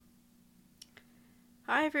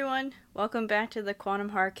Hi everyone, welcome back to the Quantum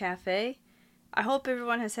Heart Cafe. I hope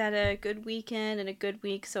everyone has had a good weekend and a good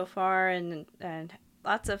week so far, and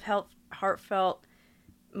lots of heartfelt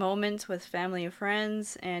moments with family and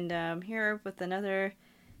friends. And here with another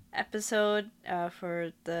episode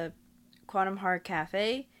for the Quantum Heart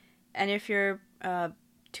Cafe. And if you're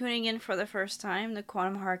tuning in for the first time, the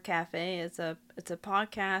Quantum Heart Cafe is a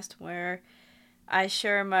podcast where I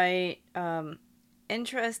share my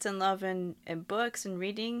interest and love in books and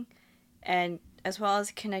reading, and as well as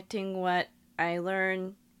connecting what I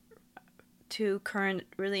learn to current,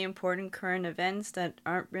 really important current events that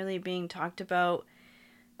aren't really being talked about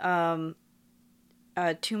um,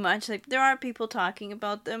 too much. Like, there are people talking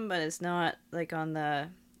about them, but it's not like on the,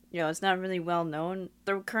 it's not really well known.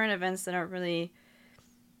 The current events that aren't really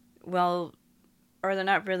well, or they're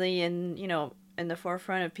not really in the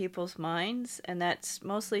forefront of people's minds, and that's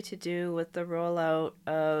mostly to do with the rollout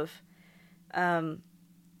of um,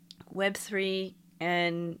 Web3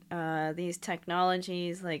 and these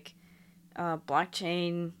technologies like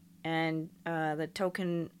blockchain and the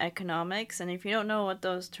token economics. And if you don't know what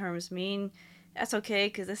those terms mean, that's okay,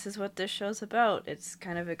 because this is what this show's about. It's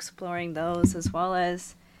kind of exploring those, as well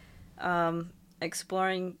as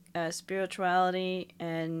exploring spirituality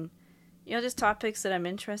and just topics that I'm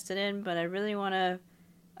interested in. But I really want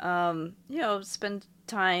to spend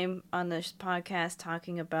time on this podcast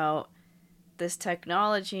talking about this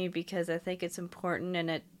technology, because I think it's important, and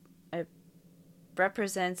it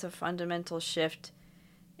represents a fundamental shift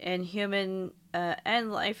in human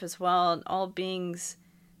and life as well, and all beings,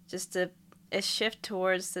 just a shift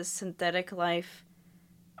towards this synthetic life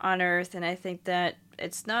on Earth. And I think that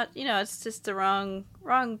it's not, it's just the wrong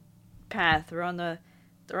path. We're on the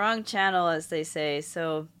wrong channel, as they say.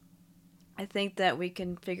 So I think that we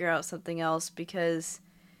can figure out something else, because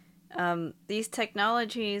these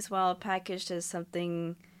technologies, while packaged as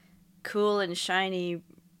something cool and shiny,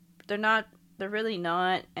 they're not. They're really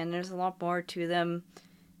not, and there's a lot more to them.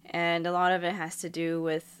 And a lot of it has to do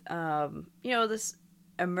with, this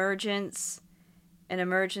emergence, an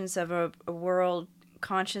emergence of a world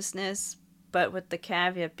consciousness, but with the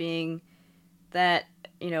caveat being that,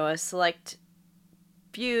 a select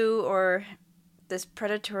few, or this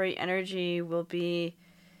predatory energy, will be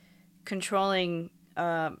controlling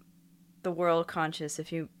the world conscious,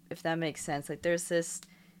 if that makes sense. Like, there's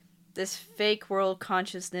this fake world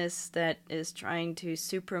consciousness that is trying to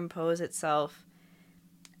superimpose itself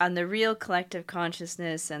on the real collective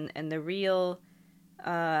consciousness, and the real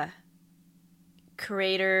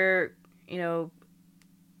creator,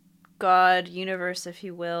 God, universe, if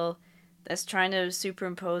you will, that's trying to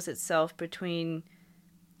superimpose itself between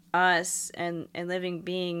us and living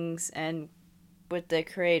beings and with the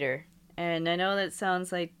creator. And I know that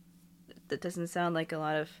doesn't sound like a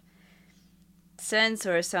lot of sense,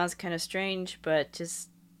 or it sounds kind of strange, but just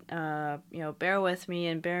bear with me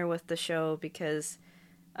and bear with the show, because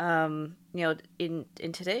in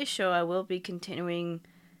today's show I will be continuing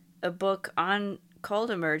a book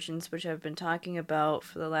called Emergence, which I've been talking about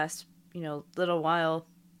for the last little while.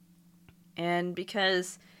 And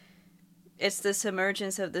because it's this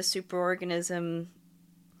emergence of the superorganism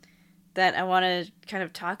that I want to kind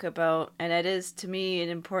of talk about, and it is, to me, an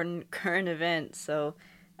important current event. So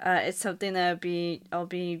it's something that I'll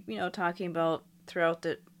be talking about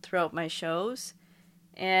throughout my shows.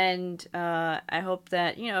 And I hope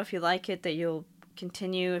that if you like it, that you'll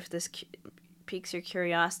continue. If this piques your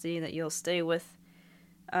curiosity, that you'll stay with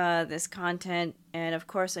this content. And of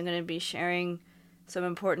course, I'm going to be sharing some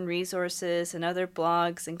important resources and other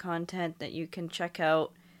blogs and content that you can check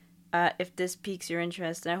out if this piques your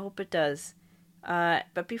interest, and I hope it does.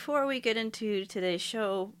 But before we get into today's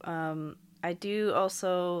show, I do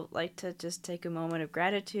also like to just take a moment of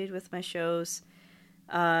gratitude with my shows.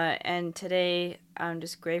 And today, I'm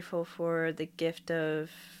just grateful for the gift of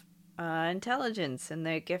intelligence and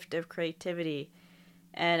the gift of creativity.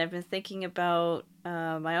 And I've been thinking about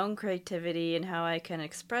my own creativity and how I can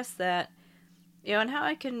express that, and how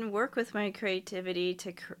I can work with my creativity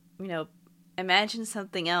to, imagine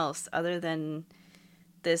something else other than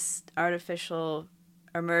this artificial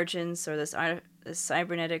emergence, or this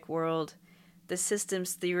cybernetic world, this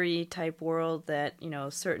systems theory type world that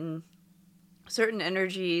certain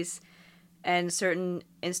energies and certain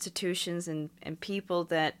institutions and people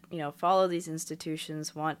that follow these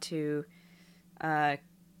institutions want to kind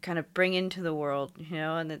of bring into the world,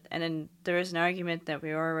 and then there is an argument that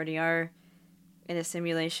we already are in a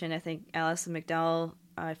simulation. I think Alison McDowell,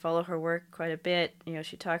 I follow her work quite a bit.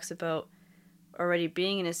 She talks about already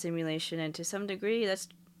being in a simulation, and to some degree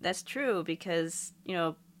that's true, because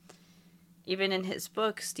even in his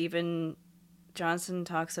book, Stephen Johnson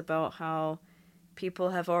talks about how people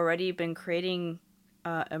have already been creating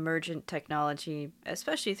emergent technology,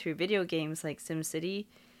 especially through video games like SimCity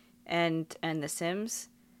and The Sims.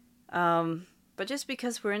 But just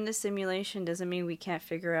because we're in the simulation doesn't mean we can't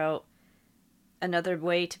figure out another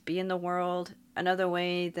way to be in the world, another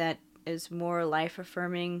way that is more life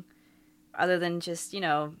affirming, other than just,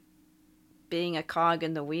 being a cog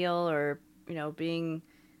in the wheel, or, being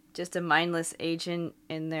just a mindless agent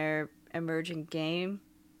in their emergent game.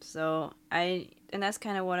 And that's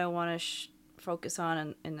kind of what I want to focus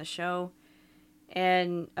on in the show.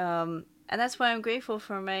 And that's why I'm grateful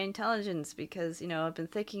for my intelligence, because, I've been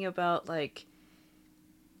thinking about like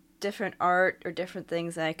different art or different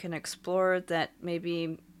things that I can explore that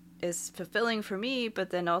maybe is fulfilling for me,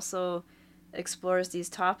 but then also explores these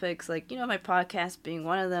topics, like, my podcast being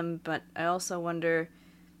one of them. But I also wonder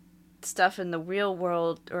stuff in the real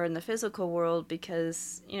world or in the physical world,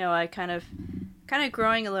 because, I kind of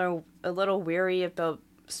growing a little weary about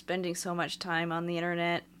spending so much time on the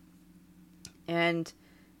internet. And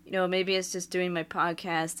maybe it's just doing my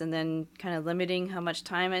podcast and then kind of limiting how much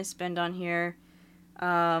time I spend on here.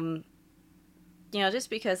 Just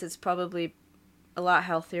because it's probably a lot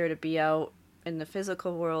healthier to be out in the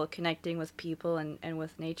physical world, connecting with people and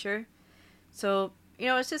with nature. So,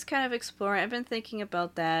 it's just kind of exploring. I've been thinking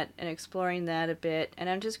about that and exploring that a bit, and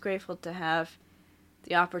I'm just grateful to have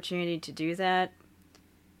the opportunity to do that.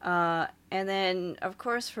 And then, of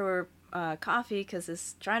course, for coffee, because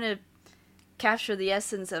it's trying to capture the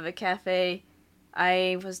essence of a cafe,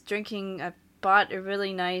 I bought a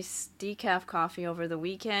really nice decaf coffee over the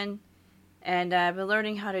weekend, and I've been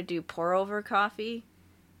learning how to do pour over coffee,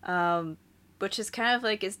 which is kind of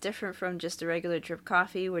like, it's different from just a regular drip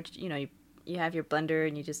coffee, which, you have your blender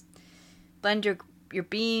and you just blend your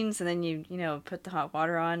beans, and then you put the hot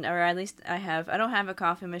water on. Or at least I don't have a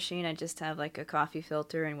coffee machine. I just have like a coffee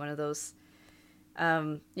filter and one of those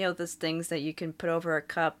those things that you can put over a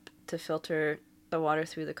cup to filter the water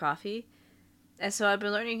through the coffee. And so I've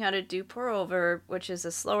been learning how to do pour over, which is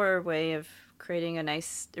a slower way of creating a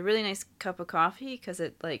really nice cup of coffee, because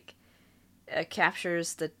it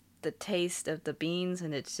captures the taste of the beans,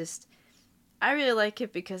 and it's just, I really like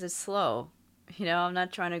it because it's slow. I'm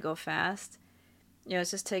not trying to go fast.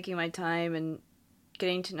 It's just taking my time and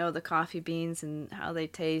getting to know the coffee beans and how they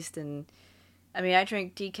taste. And I mean, I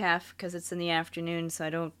drink decaf because it's in the afternoon, so I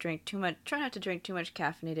don't drink too much. Try not to drink too much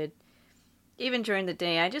caffeinated. Even during the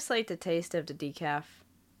day, I just like the taste of the decaf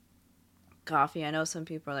coffee. I know some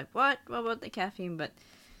people are like, what about the caffeine? But,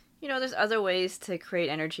 there's other ways to create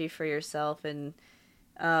energy for yourself. And,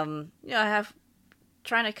 I have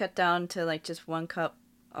trying to cut down to like just 1 cup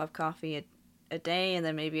of coffee a day, and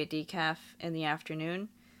then maybe a decaf in the afternoon.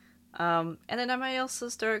 And then I might also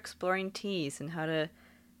start exploring teas and how to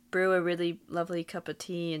brew a really lovely cup of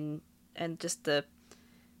tea, and just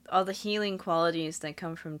all the healing qualities that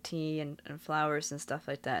come from tea and flowers and stuff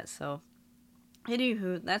like that. So,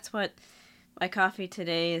 anywho, that's what my coffee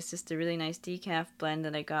today is. Just a really nice decaf blend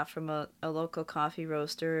that I got from a local coffee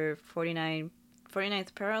roaster,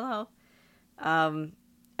 49th Parallel.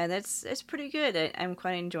 And it's pretty good. I'm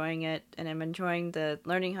quite enjoying it, and I'm enjoying the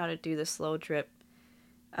learning how to do the slow drip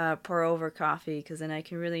pour over coffee, because then I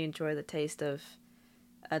can really enjoy the taste of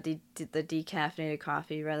the decaffeinated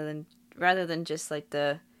coffee rather than just like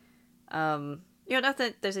the not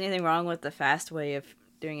that there's anything wrong with the fast way of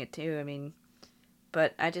doing it too. I mean,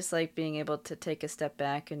 but I just like being able to take a step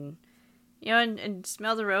back and and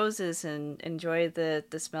smell the roses and enjoy the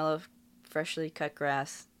smell of freshly cut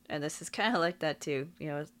grass. And this is kind of like that too,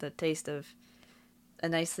 the taste of a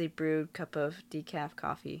nicely brewed cup of decaf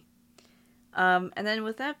coffee. And then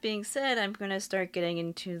with that being said, I'm going to start getting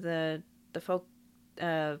into the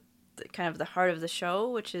kind of the heart of the show,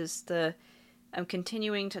 which is I'm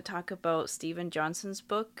continuing to talk about Stephen Johnson's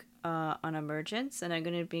book on emergence, and I'm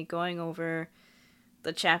going to be going over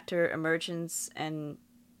the chapter Emergence and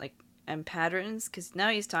patterns, because now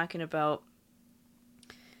he's talking about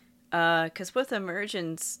because with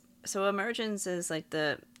emergence, so emergence is like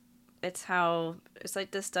it's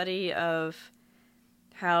like the study of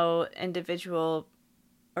how individual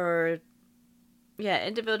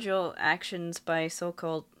actions by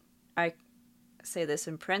so-called, I say this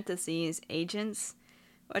in parentheses, agents,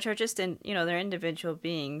 which are just they're individual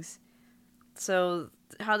beings. So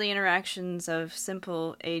how the interactions of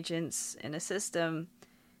simple agents in a system,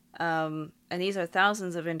 and these are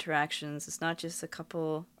thousands of interactions. It's not just a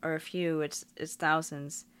couple or a few. It's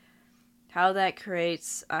thousands. How that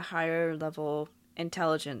creates a higher level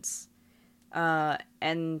intelligence,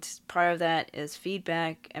 and part of that is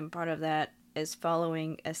feedback, and part of that is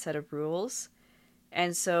following a set of rules.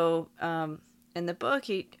 And so in the book,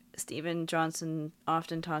 Stephen Johnson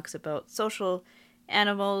often talks about social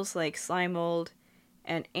animals like slime mold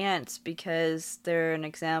and ants because they're an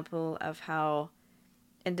example of how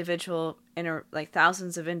like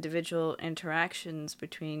thousands of individual interactions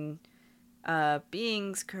between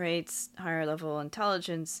beings creates higher level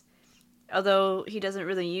intelligence. Although he doesn't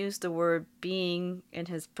really use the word being in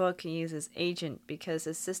his book, he uses agent because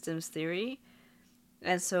it's systems theory.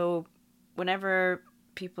 And so whenever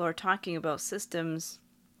people are talking about systems,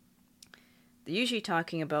 they're usually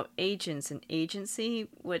talking about agents and agency,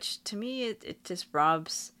 which to me, it just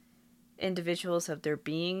robs individuals of their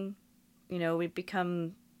being. We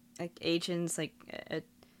become like agents, like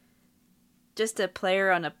just a player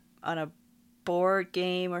on a board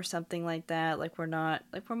game or something like that. Like we're not,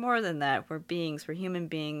 like we're more than that. We're beings. We're human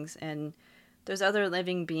beings, and there's other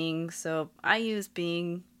living beings. So I use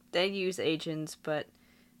being. They use agents, but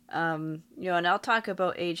and I'll talk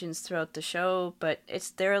about agents throughout the show, but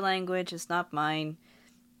it's their language. It's not mine.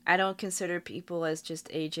 I don't consider people as just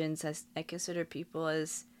agents. I consider people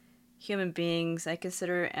as human beings. I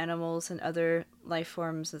consider animals and other life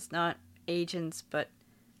forms as not agents, but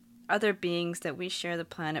other beings that we share the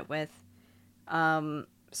planet with.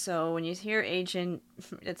 So when you hear agent,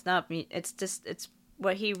 it's not me. It's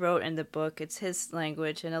what he wrote in the book. It's his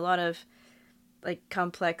language, and a lot of like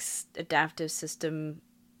complex adaptive system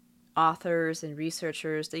authors and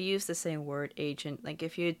researchers, they use the same word agent. Like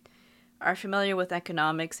if you are familiar with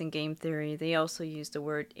economics and game theory, they also use the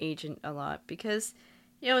word agent a lot because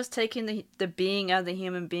it's taking the being of the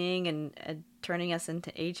human being and turning us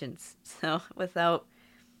into agents. So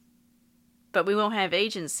but we won't have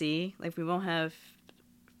agency, like we won't have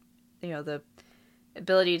the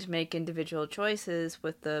ability to make individual choices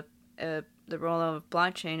with the role of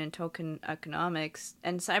blockchain and token economics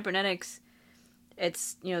and cybernetics.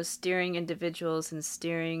 It's steering individuals and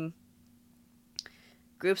steering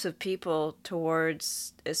groups of people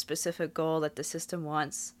towards a specific goal that the system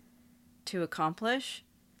wants to accomplish.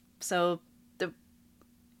 So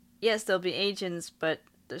yes, there'll be agents, but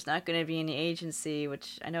there's not going to be any agency,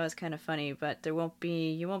 which I know is kind of funny, but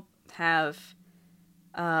you won't have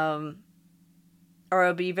or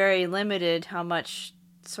it'll be very limited how much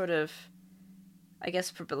sort of, I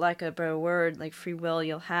guess for lack of a better word, like free will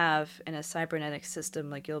you'll have in a cybernetic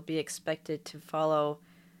system. Like you'll be expected to follow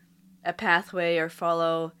a pathway or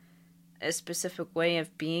follow a specific way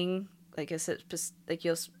of being. Like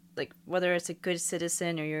you'll like whether it's a good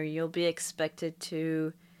citizen or you'll be expected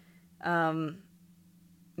to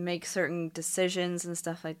make certain decisions and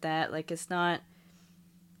stuff like that. Like it's not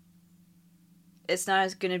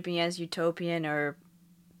as going to be as utopian or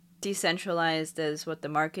decentralized as what the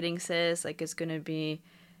marketing says. Like it's going to be,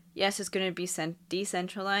 yes, it's going to be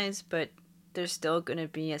decentralized, but there's still going to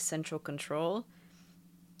be a central control.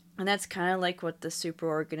 And that's kind of like what the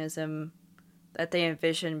superorganism that they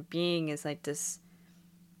envision being is, like this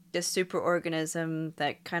superorganism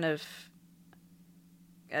that kind of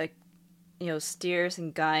steers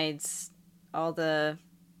and guides all the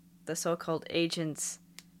so-called agents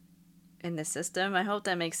in the system. I hope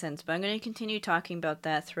that makes sense, but I'm going to continue talking about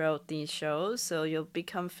that throughout these shows, so you'll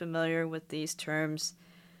become familiar with these terms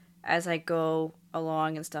as I go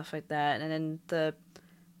along and stuff like that. And then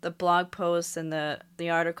the blog posts and the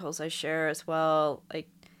articles I share as well, like,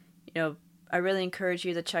 I really encourage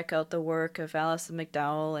you to check out the work of Alison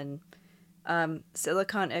McDowell, and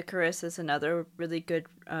Silicon Icarus is another really good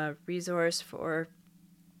resource for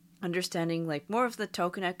understanding like more of the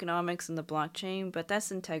token economics and the blockchain, but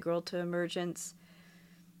that's integral to Emergence,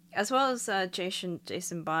 as well as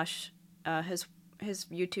Jason Bosch. His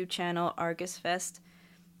YouTube channel Argus Fest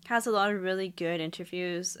has a lot of really good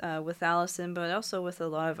interviews with Allison, but also with a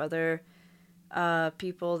lot of other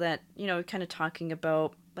people that kind of talking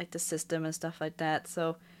about like the system and stuff like that.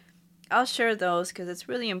 So I'll share those because it's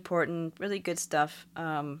really important, really good stuff.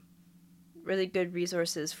 Really good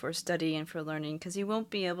resources for study and for learning, because you won't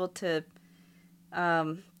be able to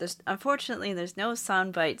unfortunately there's no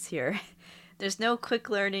sound bites here. There's no quick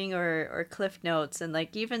learning or cliff notes, and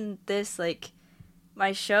like even this, like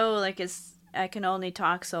my show, like I can only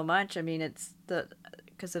talk so much. I mean, it's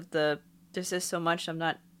because of there's just so much. I'm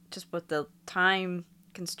not just with the time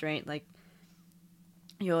constraint, like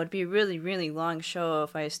it'd be a really, really long show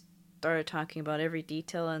if I started talking about every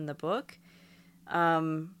detail in the book.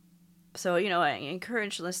 So, I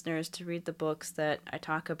encourage listeners to read the books that I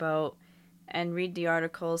talk about and read the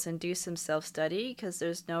articles and do some self-study, because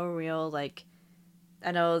there's no real, like,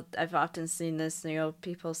 I know I've often seen this,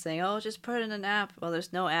 people saying, oh, just put it in an app. Well,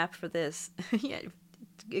 there's no app for this. Yeah,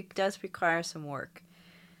 it does require some work.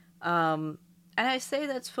 And and I say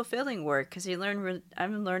that's fulfilling work because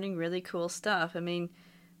I'm learning really cool stuff. I mean,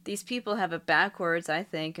 these people have it backwards, I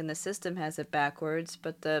think, and the system has it backwards,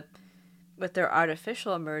 but with their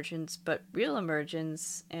artificial emergence, but real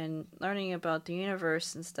emergence and learning about the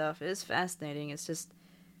universe and stuff is fascinating. It's just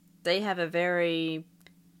they have a very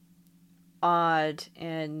odd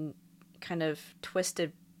and kind of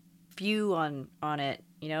twisted view on it.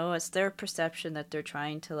 You know, it's their perception that they're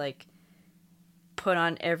trying to like put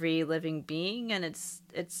on every living being, and it's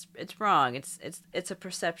wrong. It's a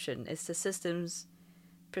perception. It's the system's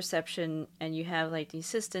perception, and you have like these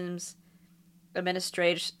systems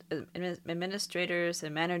administrators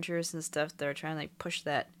and managers and stuff that are trying to like push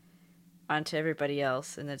that onto everybody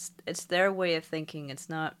else, and it's their way of thinking. It's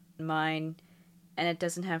not mine, and it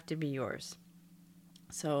doesn't have to be yours.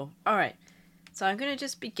 So, all right. So I'm gonna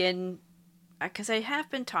just begin because I have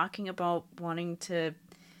been talking about wanting to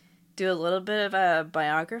do a little bit of a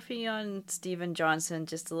biography on Steven Johnson,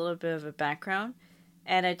 just a little bit of a background,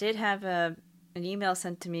 and I did have an email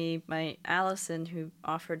sent to me by Allison who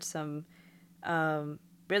offered some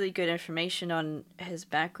really good information on his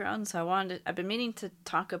background. So I've been meaning to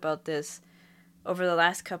talk about this over the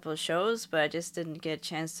last couple of shows, but I just didn't get a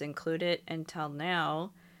chance to include it until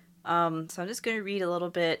now. So I'm just going to read a little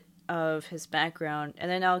bit of his background, and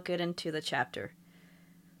then I'll get into the chapter.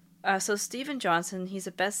 So Steven Johnson, he's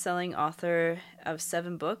a best-selling author of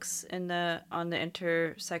 7 books on the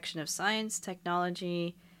intersection of science,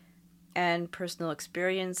 technology, and personal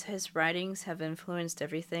experience. His writings have influenced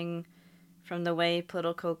everything from the way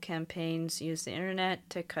political campaigns use the internet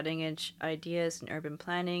to cutting-edge ideas in urban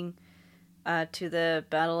planning, to the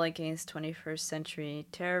battle against 21st century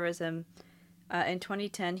terrorism. In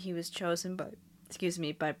 2010, he was chosen by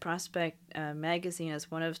Prospect magazine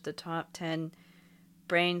as one of the top 10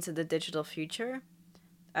 brains of the digital future.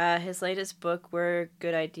 His latest book, Where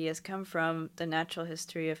Good Ideas Come From: The Natural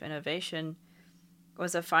History of Innovation,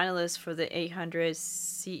 was a finalist for the 800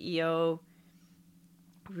 CEO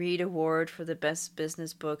Read Award for the Best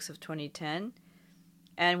Business Books of 2010,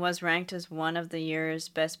 and was ranked as one of the year's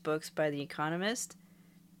best books by The Economist.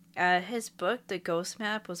 His book, The Ghost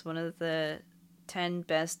Map, was one of the 10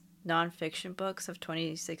 best nonfiction books of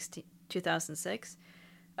 2006,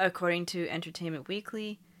 according to Entertainment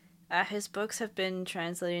Weekly. His books have been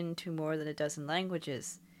translated into more than a dozen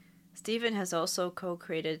languages. Steven has also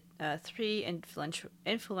co-created 3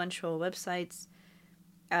 influential websites: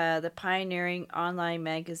 the pioneering online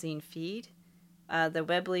magazine Feed, the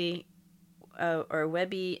Webby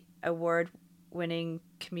award-winning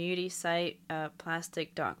community site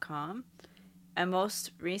Plastic.com, and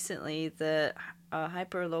most recently the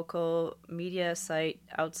hyperlocal media site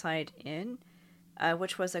Outside In,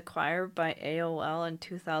 which was acquired by AOL in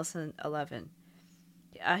 2011.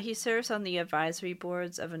 He serves on the advisory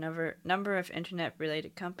boards of a number of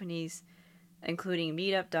internet-related companies, including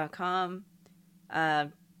Meetup.com,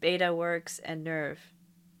 BetaWorks, and Nerve.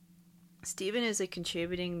 Steven is a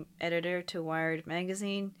contributing editor to Wired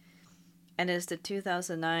magazine and is the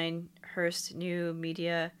 2009 Hearst New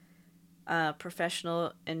Media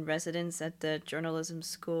professional in residence at the journalism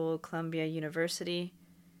school, Columbia University.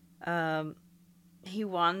 He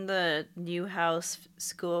won the Newhouse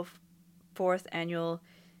School 4th Annual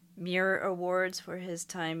Mirror Awards for his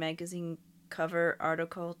Time magazine cover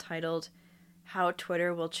article titled How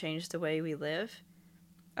Twitter Will Change the Way We Live.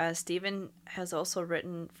 Steven has also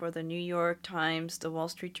written for the New York Times, the Wall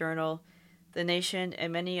Street Journal, The Nation,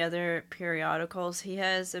 and many other periodicals. He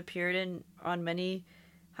has appeared on many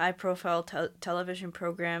high-profile television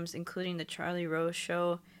programs, including The Charlie Rose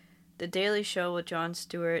Show, The Daily Show with Jon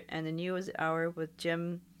Stewart, and The News Hour with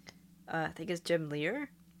Jim Lear.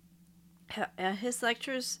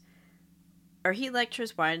 He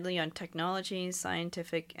lectures widely on technology,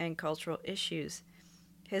 scientific, and cultural issues.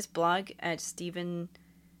 His blog at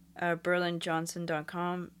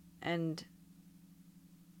StevenBerlinJohnson.com and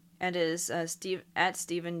is at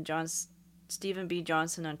Steven B.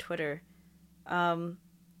 Johnson on Twitter.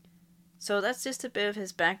 So that's just a bit of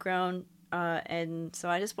his background, and so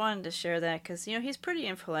I just wanted to share that because he's pretty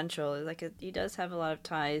influential. He does have a lot of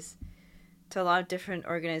ties to a lot of different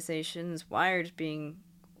organizations. Wired being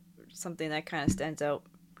something that kind of stands out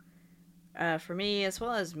for me, as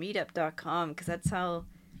well as Meetup.com, because that's how.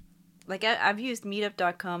 I've used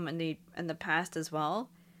Meetup.com in the past as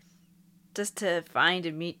well, just to find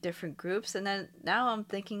and meet different groups, and then now I'm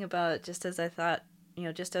thinking about it just as I thought,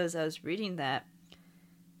 just as I was reading that,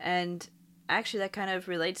 and actually that kind of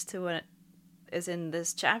relates to what is in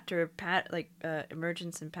this chapter,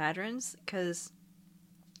 emergence and patterns, because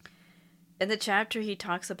in the chapter he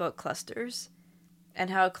talks about clusters and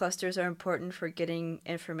how clusters are important for getting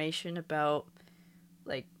information about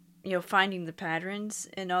like, finding the patterns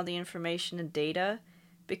in all the information and data,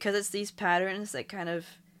 because it's these patterns that kind of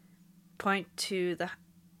point to the,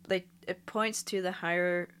 like, it points to the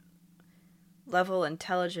higher level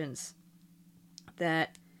intelligence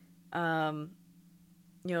that, that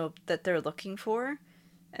they're looking for.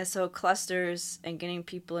 And so clusters and getting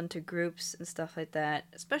people into groups and stuff like that,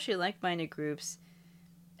 especially like-minded groups,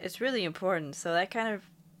 it's really important. So that kind of,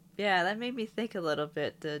 yeah, that made me think a little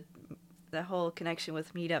bit, the whole connection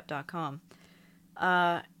with meetup.com.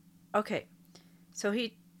 Okay, so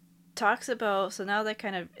he talks about, so now that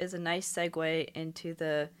kind of is a nice segue into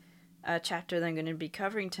the chapter that I'm going to be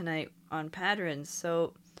covering tonight on patterns.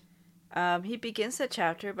 So he begins the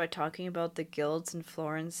chapter by talking about the guilds in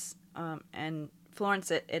Florence,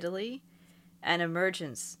 Italy, and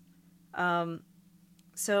Emergence.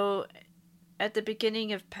 So at the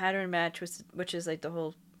beginning of Pattern Match, which is like the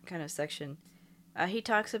whole kind of section, he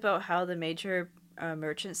talks about how the major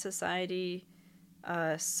merchant society,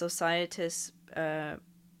 Societas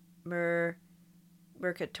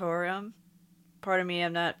Mercatorum, pardon me,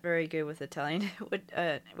 I'm not very good with Italian,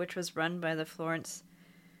 which was run by the Florence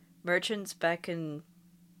merchants back in,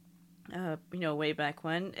 way back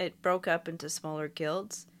when. It broke up into smaller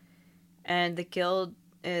guilds, and the guild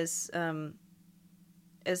is a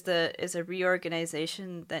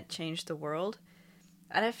reorganization that changed the world.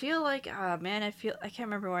 And I feel like, I can't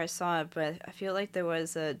remember where I saw it, but I feel like there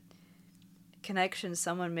was a connection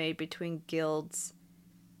someone made between guilds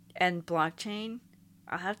and blockchain.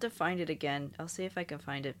 I'll have to find it again. I'll see if I can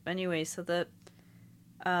find it. Anyway, so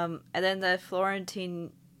and then the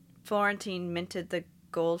Florentine minted the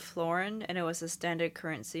gold florin, and it was a standard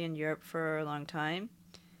currency in Europe for a long time.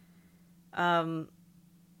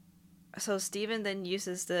 So Stephen then he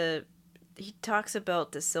talks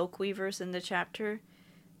about the silk weavers in the chapter,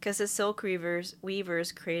 because the silk weavers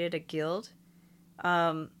created a guild,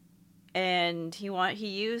 and he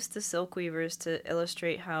used the silk weavers to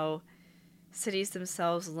illustrate how cities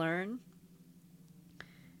themselves learn.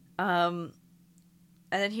 And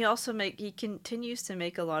then he continues to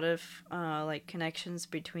make a lot of connections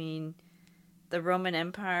between the Roman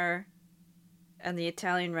Empire and the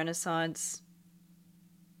Italian Renaissance.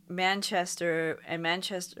 Manchester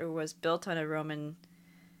was built on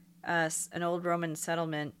an old Roman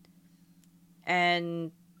settlement,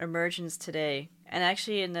 and Emergence today. And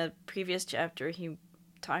actually, in the previous chapter, he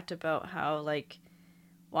talked about how like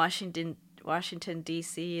Washington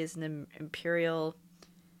D.C. is an imperial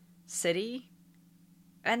city,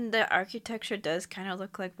 and the architecture does kind of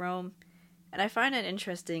look like Rome, and I find it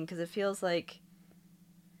interesting because it feels like,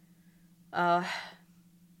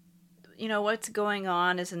 what's going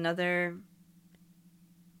on is another.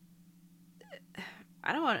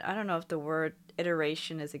 I don't know if the word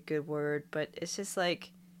iteration is a good word, but it's just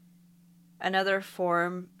like another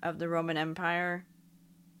form of the Roman Empire.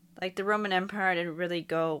 Like, the Roman Empire didn't really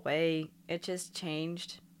go away, it just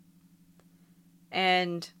changed.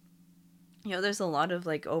 And, there's a lot of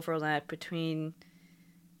like overlap between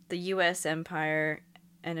the US Empire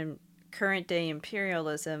and current day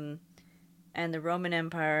imperialism and the Roman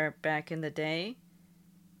Empire back in the day.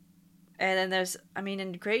 And then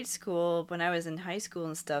in grade school, when I was in high school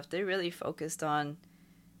and stuff, they really focused on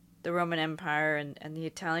the Roman Empire and the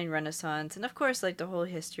Italian Renaissance, and of course, like, the whole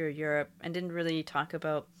history of Europe, and didn't really talk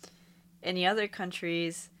about any other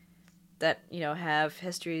countries that, have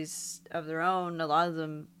histories of their own, a lot of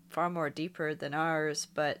them far more deeper than ours,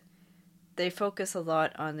 but they focus a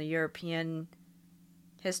lot on the European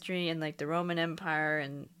history and, like, the Roman Empire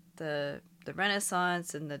and the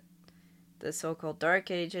Renaissance and the so-called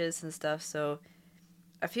Dark Ages and stuff. So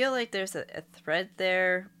I feel like there's a thread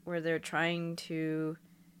there where they're trying to,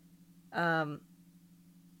 they're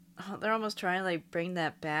almost trying to like bring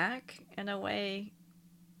that back in a way.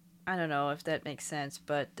 I don't know if that makes sense,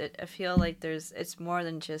 but I feel like it's more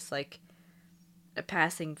than just like a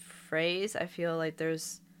passing phrase. I feel like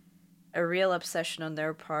there's a real obsession on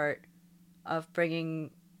their part of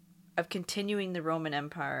continuing the Roman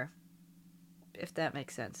Empire, if that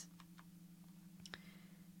makes sense.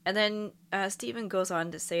 And then Stephen goes on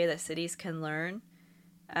to say that cities can learn.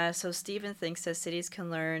 So Stephen thinks that cities can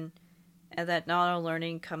learn, and that not all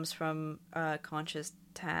learning comes from conscious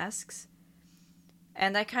tasks.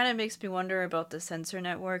 And that kind of makes me wonder about the sensor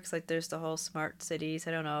networks. Like, there's the whole smart cities.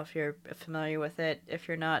 I don't know if you're familiar with it. If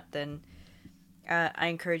you're not, then I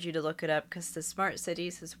encourage you to look it up, because the smart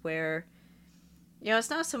cities is where, it's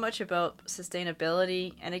not so much about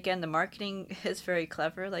sustainability. And again, the marketing is very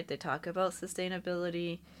clever. Like, they talk about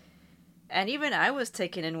sustainability And even I was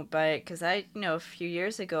taken in by it because a few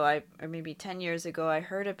years ago, or maybe 10 years ago, I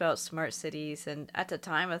heard about smart cities. And at the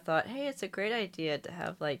time, I thought, hey, it's a great idea to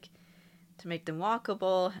have to make them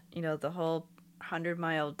walkable, the whole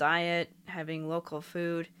 100-mile diet, having local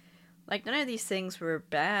food. Like, none of these things were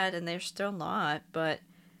bad, and they're still not. But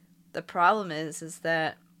the problem is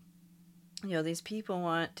that, these people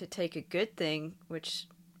want to take a good thing, which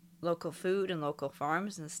local food and local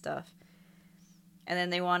farms and stuff, and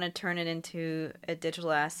then they want to turn it into a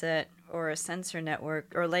digital asset or a sensor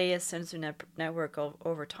network, or lay a sensor network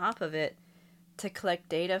over top of it to collect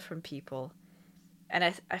data from people. And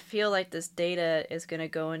I feel like this data is going to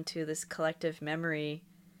go into this collective memory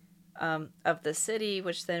of the city,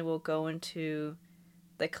 which then will go into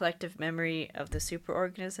the collective memory of the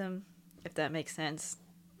superorganism, if that makes sense.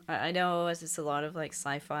 I know it's a lot of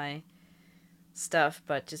sci-fi stuff,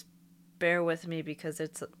 but just bear with me because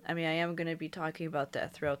I am going to be talking about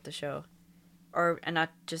that throughout the show. And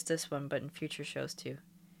not just this one, but in future shows too.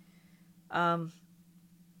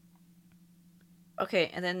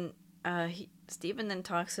 Okay, and then Stephen then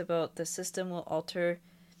talks about the system will alter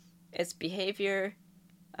its behavior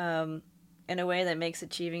in a way that makes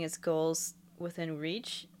achieving its goals within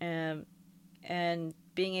reach, and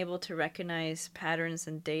being able to recognize patterns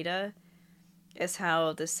and data is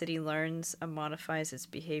how the city learns and modifies its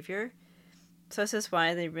behavior. So this is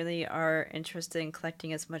why they really are interested in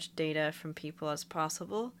collecting as much data from people as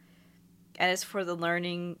possible. And it's for the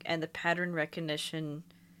learning and the pattern recognition,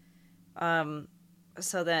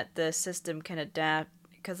 so that the system can adapt,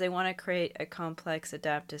 because they want to create a complex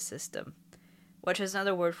adaptive system, which is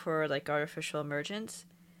another word for artificial emergence.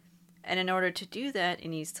 And in order to do that, it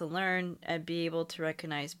needs to learn and be able to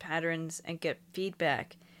recognize patterns and get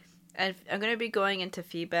feedback. And I'm going to be going into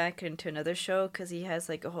feedback into another show because he has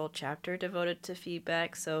a whole chapter devoted to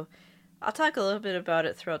feedback. So I'll talk a little bit about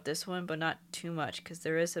it throughout this one, but not too much, because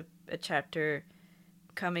there is a chapter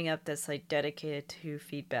coming up that's dedicated to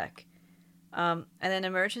feedback. And then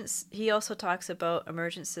emergence, he also talks about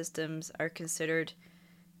emergent systems are considered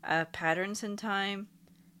patterns in time.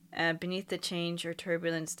 Beneath the change or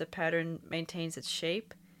turbulence, the pattern maintains its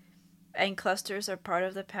shape. And clusters are part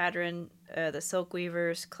of the pattern. The silk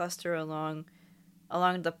weavers cluster along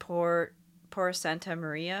the Por Santa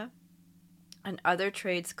Maria, and other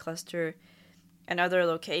trades cluster in other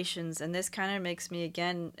locations. And this kind of makes me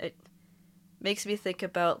think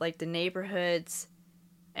about the neighborhoods,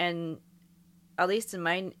 and at least in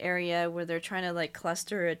my area where they're trying to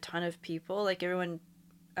cluster a ton of people. Everyone,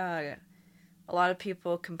 a lot of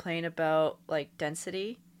people complain about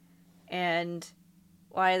density and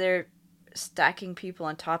why they're stacking people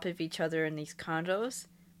on top of each other in these condos.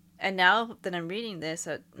 And now that I'm reading this,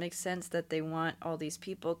 it makes sense that they want all these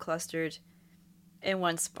people clustered in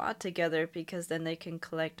one spot together, because then they can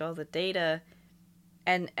collect all the data,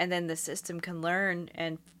 and then the system can learn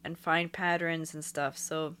and find patterns and stuff.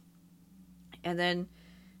 So, and then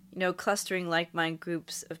clustering like-minded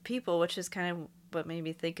groups of people, which is kind of what made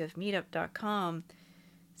me think of meetup.com,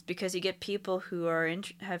 is because you get people who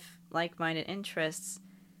have like-minded interests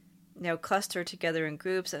cluster together in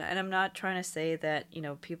groups. And I'm not trying to say that,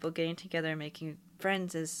 people getting together and making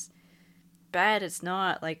friends is bad. It's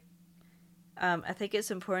not. I think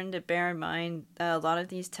it's important to bear in mind that a lot of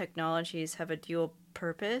these technologies have a dual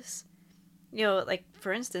purpose.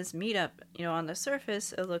 For instance, Meetup, on the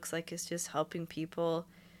surface, it looks like it's just helping people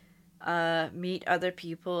meet other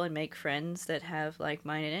people and make friends that have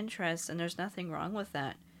like-minded interests, and there's nothing wrong with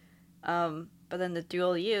that. But then the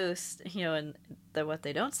dual use, and what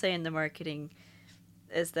they don't say in the marketing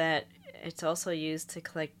is that it's also used to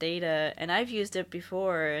collect data. And I've used it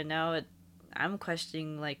before, and now I'm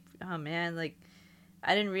questioning, oh man,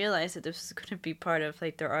 I didn't realize that this was going to be part of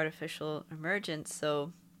their artificial emergence.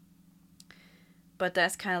 So, but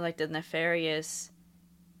that's kind of the nefarious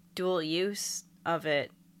dual use of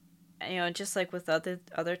it, just with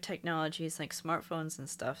other technologies like smartphones and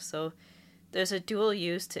stuff. So there's a dual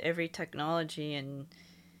use to every technology and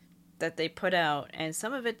that they put out, and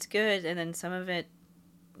some of it's good, and then some of it,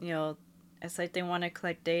 it's they want to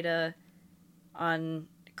collect data on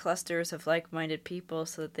clusters of like-minded people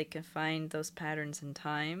so that they can find those patterns in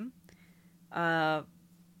time. And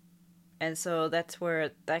so that's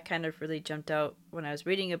where that kind of really jumped out when I was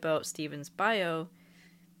reading about Stephen's bio,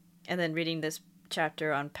 and then reading this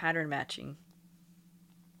chapter on pattern matching.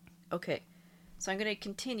 Okay. So I'm going to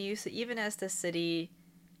continue. So even as the city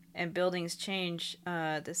and buildings change,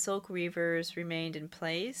 the silk weavers remained in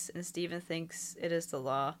place, and Stephen thinks it is the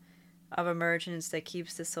law of emergence that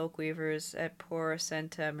keeps the silk weavers at Por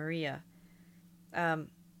Santa Maria. And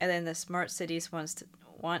then the smart cities wants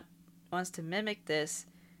to mimic this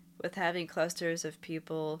with having clusters of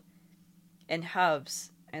people in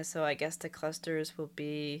hubs. And so I guess the clusters will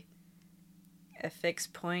be a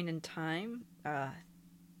fixed point in time, or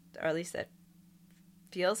at least that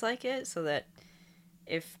feels like it, so that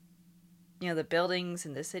if the buildings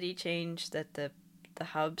in the city change, that the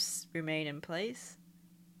hubs remain in place.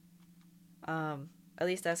 At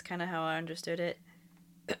least that's kind of how I understood it.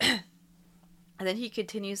 And then he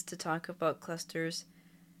continues to talk about clusters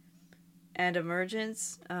and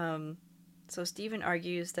emergence. So Stephen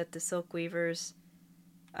argues that the silk weavers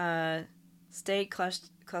stayed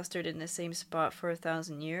clustered in the same spot for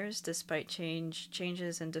 1,000 years, despite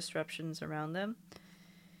changes and disruptions around them.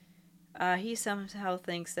 He somehow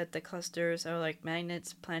thinks that the clusters are like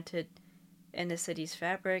magnets planted in the city's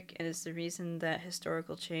fabric, and is the reason that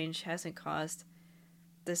historical change hasn't caused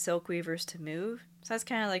the silk weavers to move. So that's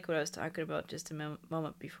kind of like what I was talking about just a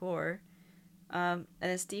moment before. And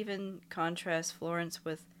then Stephen contrasts Florence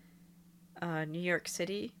with New York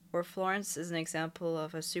City, where Florence is an example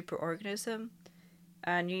of a superorganism.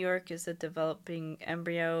 New York is a developing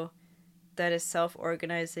embryo that is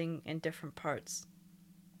self-organizing in different parts.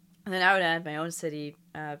 And then I would add my own city,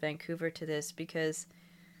 Vancouver, to this, because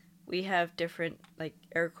we have different, like,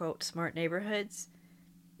 air quote, smart neighborhoods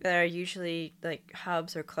that are usually like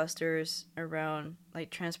hubs or clusters around like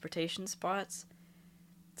transportation spots.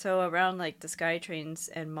 So around like the SkyTrains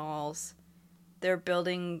and malls, they're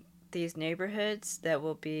building these neighborhoods that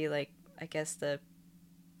will be like, I guess,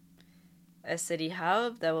 a city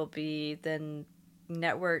hub that will be then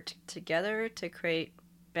networked together to create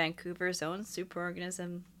Vancouver's own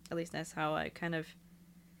superorganism. At least that's how I kind of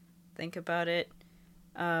think about it.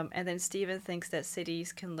 And then Stephen thinks that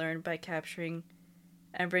cities can learn by capturing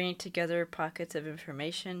and bringing together pockets of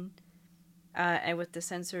information. And with the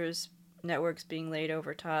sensors networks being laid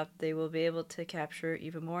over top, they will be able to capture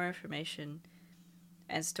even more information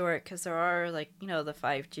and store it, because there are, like, the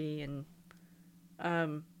 5G and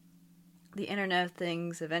the Internet of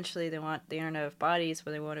Things. Eventually they want the Internet of Bodies,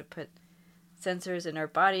 where they want to put sensors in our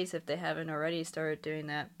bodies if they haven't already started doing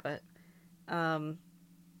that. But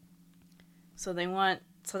so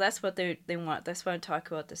that's what they want. That's why I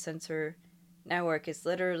talk about the sensor network. Is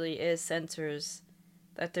literally is sensors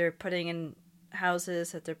that they're putting in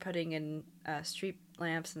houses, that they're putting in street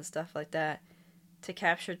lamps and stuff like that, to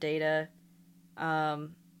capture data,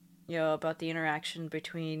 about the interaction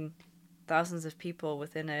between thousands of people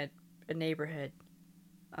within a neighborhood.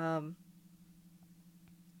 And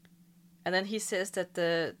then he says that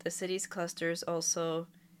the city's clusters also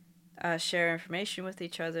share information with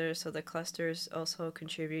each other, so the clusters also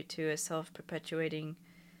contribute to a self-perpetuating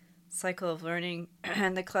cycle of learning.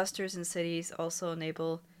 And the clusters in cities also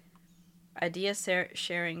enable idea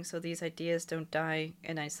sharing, so these ideas don't die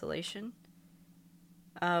in isolation.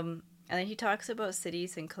 And then he talks about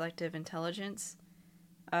cities and collective intelligence.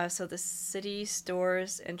 So the city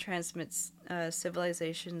stores and transmits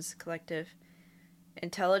civilization's collective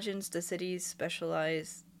intelligence. The city's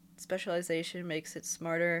specialization makes it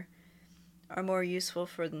smarter or more useful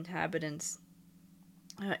for the inhabitants.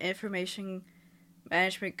 Information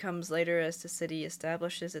management comes later as the city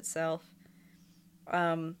establishes itself.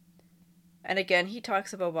 And again, he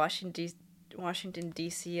talks about Washington,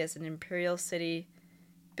 D.C. as an imperial city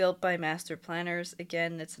built by master planners.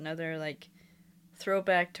 Again, it's another, like,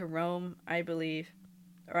 throwback to Rome, I believe.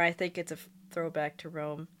 Or I think it's a throwback to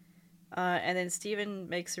Rome. And then Stephen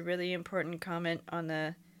makes a really important comment on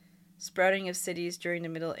the sprouting of cities during the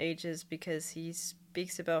Middle Ages, because he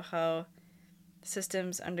speaks about how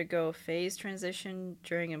systems undergo phase transition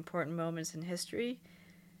during important moments in history.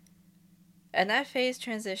 And that phase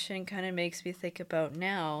transition kind of makes me think about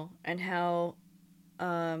now, and how,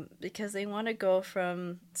 because they want to go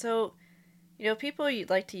from, so, people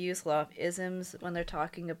like to use a lot of isms when they're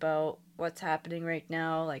talking about what's happening right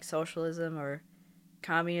now, like socialism or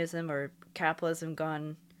communism or capitalism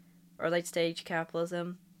gone, or late stage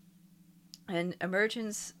capitalism. And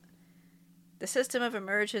emergence, the system of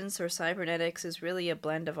emergence or cybernetics, is really a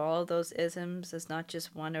blend of all of those isms. It's not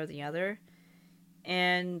just one or the other.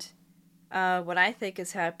 And what I think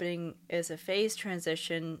is happening is a phase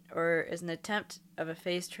transition, or is an attempt of a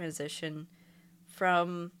phase transition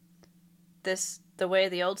from the way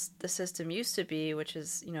the system used to be, which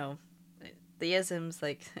is, the isms,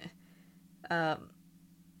 like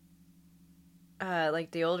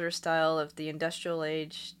like the older style of the industrial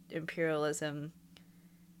age imperialism,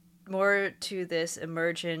 more to this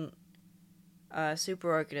emergent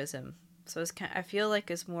superorganism. So it's I feel like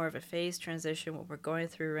it's more of a phase transition, what we're going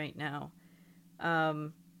through right now.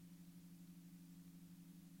 And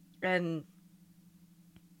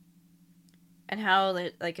how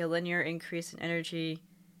like a linear increase in energy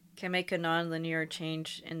can make a non-linear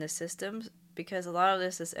change in the systems, because a lot of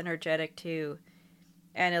this is energetic too,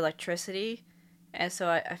 and electricity. And so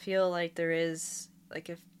I feel like there is, like,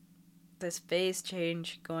 if this phase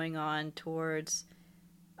change going on towards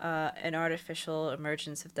an artificial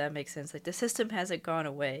emergence, if that makes sense. Like, the system hasn't gone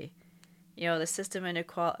away. The system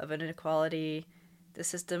of inequality, the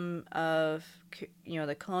system of,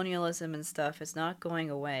 the colonialism and stuff is not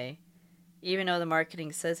going away. Even though the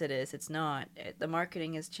marketing says it is, it's not. The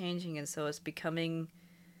marketing is changing, and so it's becoming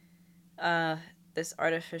this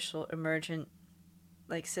artificial emergent,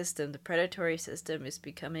 like, system. The predatory system is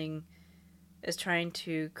trying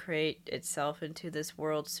to create itself into this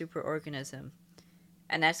world superorganism.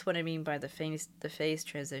 And that's what I mean by the phase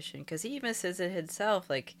transition, because he even says it himself,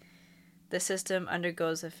 like, the system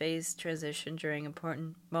undergoes a phase transition during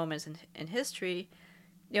important moments in history.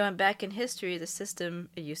 And back in history, the system,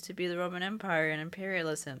 it used to be the Roman Empire and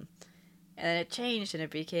imperialism. And then it changed, and it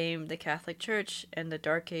became the Catholic Church and the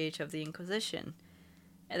Dark Age of the Inquisition.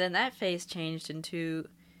 And then that phase changed into,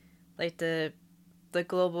 like, the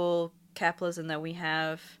global capitalism that we've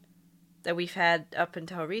had up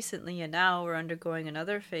until recently, and now we're undergoing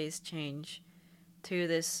another phase change to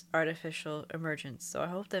this artificial emergence. So I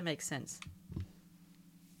hope that makes sense.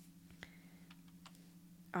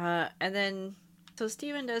 And then, so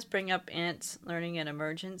Stephen does bring up ants learning and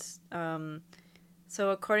emergence.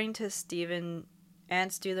 So according to Stephen,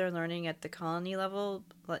 ants do their learning at the colony level,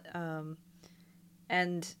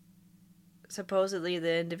 and supposedly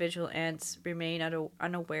the individual ants remain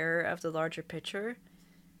unaware of the larger picture.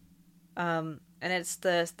 And it's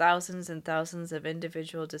the thousands and thousands of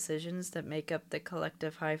individual decisions that make up the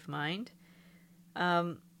collective hive mind.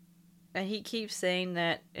 And he keeps saying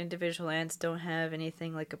that individual ants don't have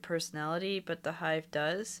anything like a personality, but the hive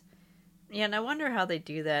does. Yeah, and I wonder how they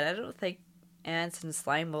do that. I don't think ants and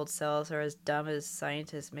slime mold cells are as dumb as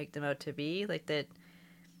scientists make them out to be. Like, that,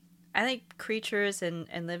 I think creatures and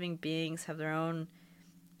living beings have their own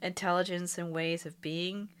intelligence and ways of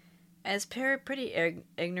being. And it's pretty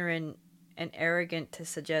ignorant and arrogant to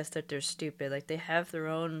suggest that they're stupid. Like, they have their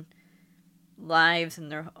own lives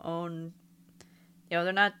and their own,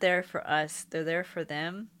 they're not there for us, they're there for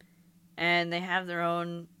them, and they have their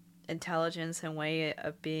own intelligence and way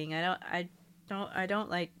of being. I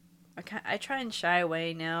try and shy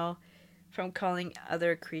away now from calling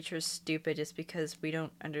other creatures stupid just because we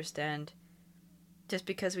don't understand. Just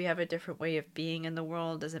because we have a different way of being in the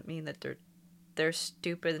world doesn't mean that they're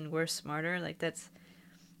stupid and we're smarter. Like, that's,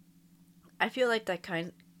 I feel like that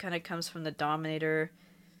kind of comes from the dominator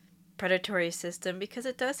predatory system, because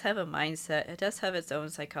it does have a mindset. It does have its own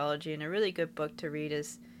psychology, and a really good book to read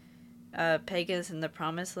is Pagans in the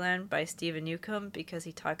Promised Land by Stephen Newcomb, because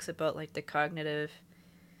he talks about, like, the cognitive,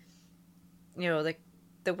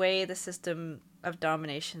 the way the system of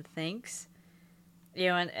domination thinks,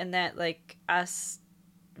 and that, like, us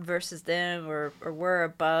versus them, or we're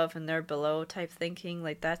above and they're below type thinking.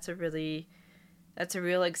 Like, that's a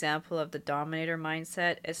real example of the dominator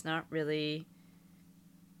mindset. It's not really,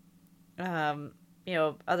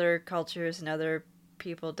 other cultures and other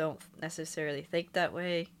people don't necessarily think that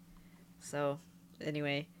way. So,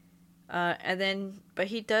 anyway, and then,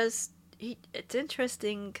 but it's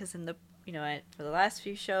interesting, because in the, for the last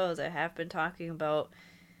few shows, I have been talking about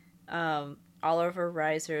Oliver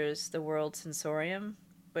Reiser's The World Sensorium,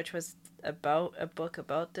 which was about a book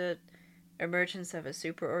about the emergence of a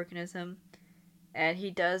superorganism. And he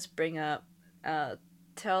does bring up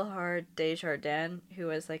Teilhard de Chardin, who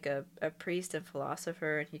was, like, a priest and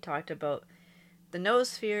philosopher, and he talked about the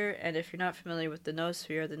noosphere. And if you're not familiar with the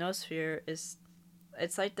noosphere is,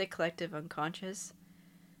 it's like the collective unconscious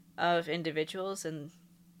of individuals, and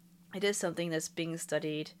it is something that's being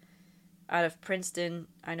studied out of Princeton.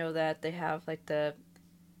 I know that they have, like,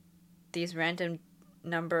 these random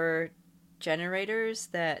number generators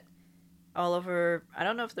that all over, I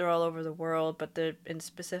don't know if they're all over the world, but they're in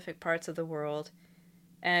specific parts of the world.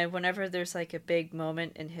 And whenever there's, like, a big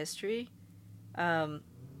moment in history,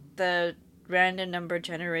 the random number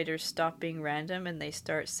generators stop being random and they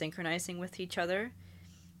start synchronizing with each other.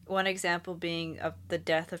 One example being of the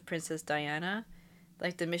death of Princess Diana.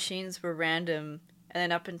 Like, the machines were random, and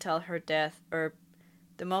then up until her death, or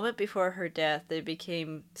the moment before her death, they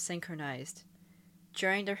became synchronized.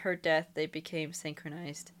 During her death, they became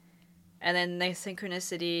synchronized. And then the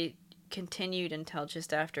synchronicity continued until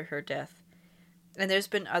just after her death. And there's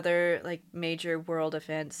been other, like, major world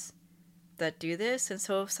events that do this. And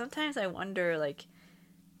so sometimes I wonder, like,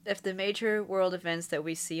 if the major world events that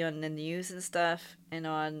we see on the news and stuff, and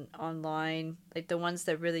online, like, the ones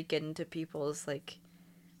that really get into people's, like,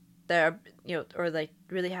 that are, or, like,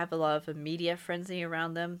 really have a lot of a media frenzy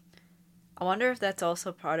around them, I wonder if that's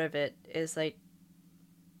also part of it, is like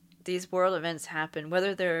these world events happen,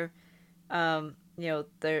 whether they're,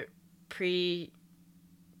 they're pre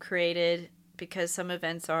created, because some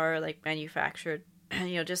events are like manufactured.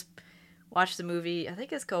 Just watch the movie. I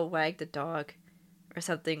think it's called Wag the Dog or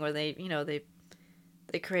something, where they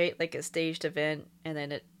create like a staged event, and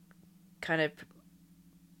then it kind of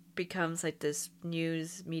becomes like this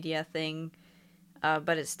news media thing,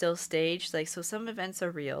 but it's still staged. Like, so some events are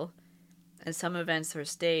real and some events are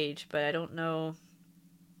staged, but I don't know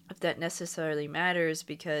if that necessarily matters,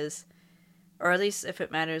 because, or at least if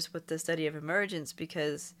it matters with the study of emergence,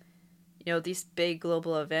 because these big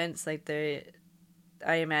global events, like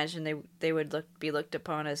I imagine they would be looked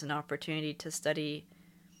upon as an opportunity to study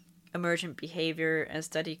emergent behavior and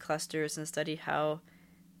study clusters and study how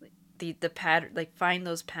the pattern, like find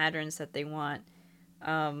those patterns that they want.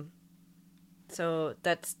 So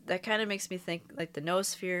that kind of makes me think like the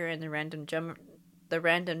noosphere and the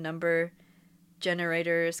random number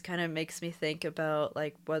generators kind of makes me think about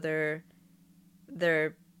like whether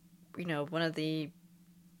they're, one of the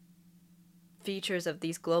features of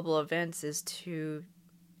these global events is to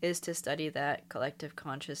study that collective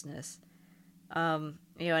consciousness. And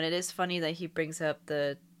it is funny that he brings up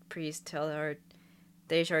the priest Teilhard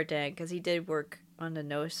Desjardins, because he did work on the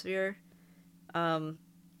noosphere.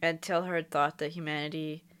 And Teilhard thought that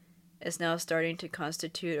humanity is now starting to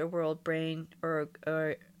constitute a world brain, or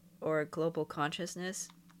a global consciousness.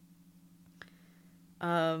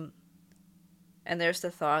 And there's the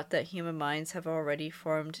thought that human minds have already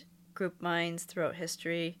formed group minds throughout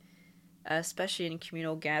history, especially in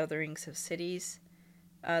communal gatherings of cities.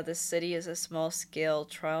 The city is a small-scale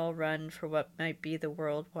trial run for what might be the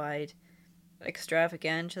worldwide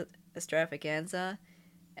extravaganza,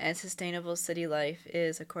 and sustainable city life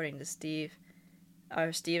is, according to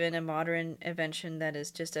Stephen, a modern invention that is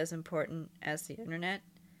just as important as the internet.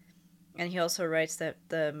 And he also writes that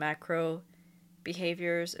the macro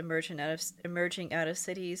behaviors emerging out of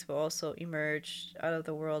cities will also emerge out of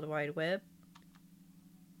the World Wide Web.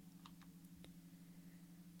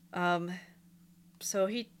 So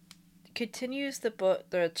he continues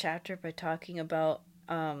the chapter by talking about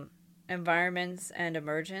environments and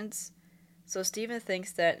emergence. So Stephen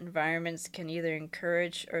thinks that environments can either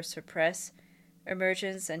encourage or suppress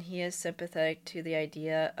emergence, and he is sympathetic to the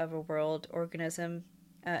idea of a world organism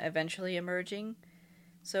eventually emerging.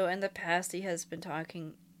 So in the past, he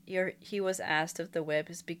was asked if the web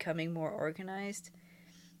is becoming more organized,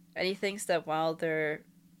 and he thinks that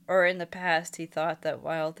in the past, he thought that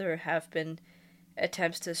while there have been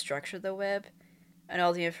attempts to structure the web and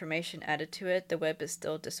all the information added to it, the web is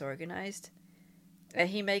still disorganized. And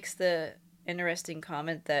he makes the interesting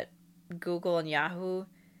comment that Google and Yahoo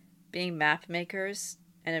being map makers,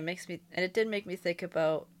 and it did make me think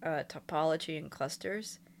about topology and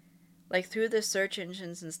clusters, like through the search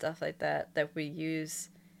engines and stuff like that we use.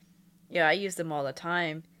 I use them all the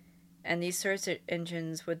time, and these search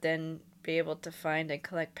engines would then be able to find and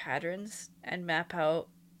collect patterns and map out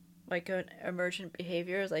like an emergent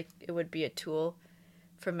behavior. Like it would be a tool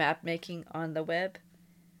for map making on the web.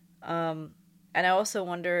 And I also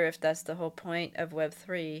wonder if that's the whole point of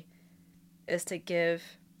Web3, is to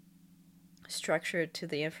give structure to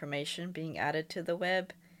the information being added to the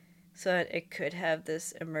web, so that it could have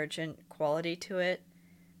this emergent quality to it,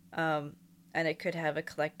 and it could have a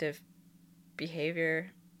collective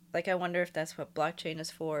behavior. Like I wonder if that's what blockchain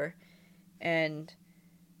is for, and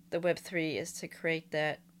the Web3 is to create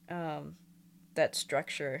that that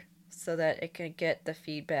structure so that it can get the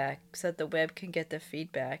feedback, so that the web can get the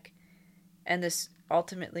feedback, and this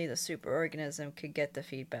ultimately the superorganism could get the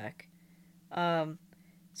feedback.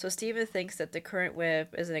 So Stephen thinks that the current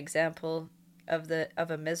web is an example of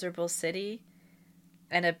a miserable city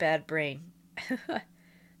and a bad brain.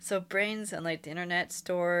 So brains, unlike the internet,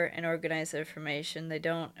 store and organize information. They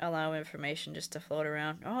don't allow information just to float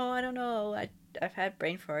around. Oh, I don't know. I've had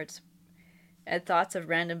brain farts and thoughts of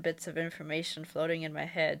random bits of information floating in my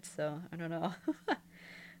head. So I don't know.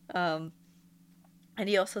 And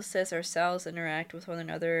he also says our cells interact with one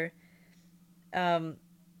another,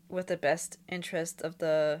 with the best interest of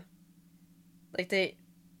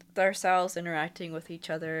our cells interacting with each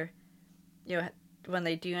other. When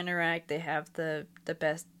they do interact, they have the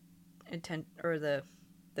best intent, or the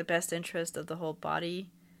best interest of the whole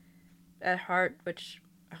body at heart, which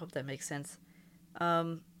I hope that makes sense.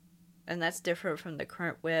 And that's different from the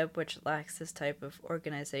current web, which lacks this type of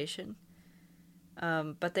organization.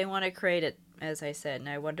 But they want to create it, as I said, and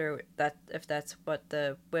I wonder if that's what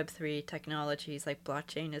the Web3 technologies like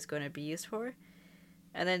blockchain is going to be used for.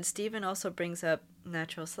 And then Stephen also brings up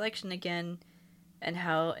natural selection again, and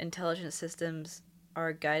how intelligent systems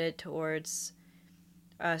are guided towards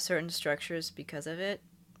certain structures because of it.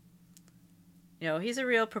 He's a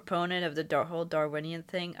real proponent of the whole Darwinian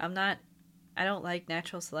thing. I don't like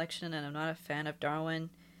natural selection, and I'm not a fan of Darwin.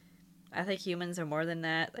 I think humans are more than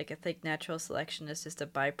that. Like, I think natural selection is just a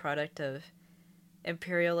byproduct of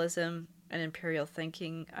imperialism and imperial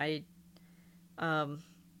thinking. I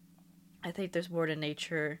think there's more to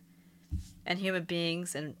nature and human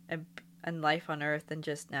beings and life on Earth than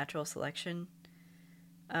just natural selection.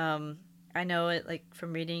 I know it like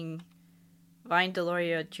from reading Vine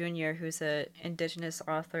Deloria Jr., who's an indigenous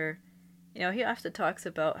author. He often talks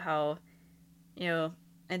about how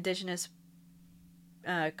indigenous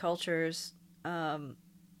cultures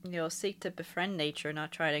seek to befriend nature,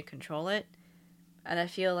 not try to control it. And I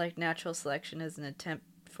feel like natural selection is an attempt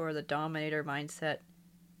for the dominator mindset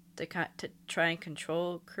to try and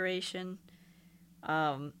control creation.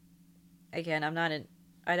 Again,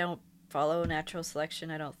 I don't follow natural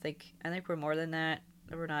selection. I think we're more than that.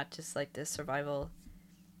 We're not just like this survival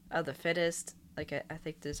of the fittest. Like, I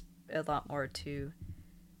think there's a lot more to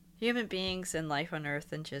human beings and life on Earth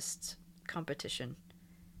than just competition.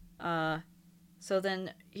 So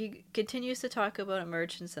then he continues to talk about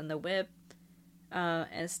emergence and the web,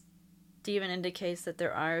 and Stephen indicates that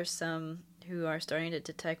there are some who are starting to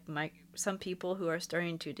detect some people who are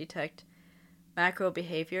starting to detect macro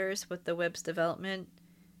behaviors with the web's development.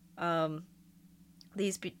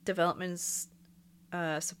 These developments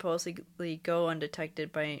supposedly go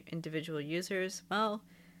undetected by individual users. Well,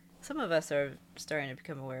 some of us are starting to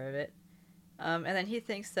become aware of it. And then he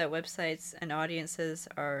thinks that websites and audiences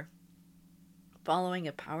are following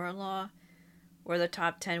a power law where the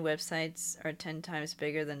top 10 websites are 10 times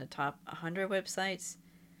bigger than the top 100 websites,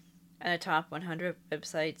 and the top 100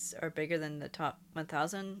 websites are bigger than the top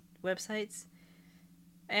 1,000 websites.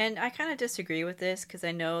 And I kind of disagree with this because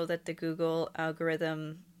I know that the Google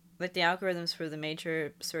algorithm, like the algorithms for the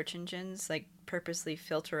major search engines, like purposely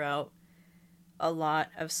filter out a lot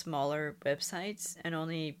of smaller websites and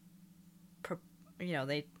only,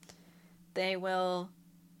 they will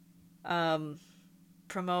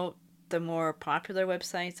promote the more popular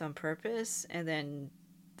websites on purpose, and then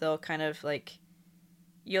they'll kind of like,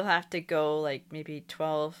 you'll have to go like maybe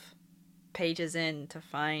 12 pages in to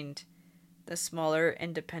find the smaller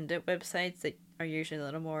independent websites that are usually a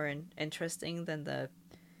little more interesting than the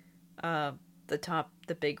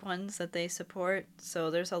big ones that they support.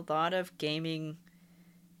 So there's a lot of gaming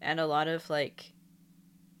and a lot of like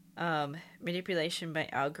manipulation by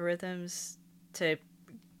algorithms to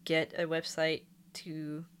get a website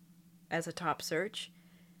to as a top search.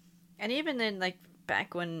 And even then, like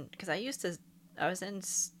back when, because I was in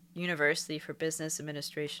university for business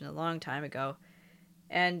administration a long time ago,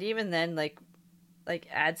 and even then, like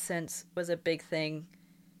AdSense was a big thing,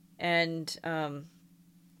 and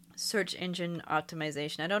search engine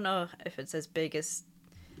optimization. I don't know if it's as big as,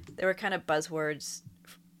 they were kind of buzzwords.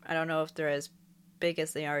 I don't know if they're as big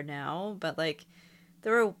as they are now, but like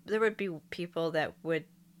there would be people that would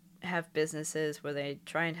have businesses where they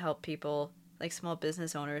try and help people, like small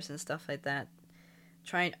business owners and stuff like that,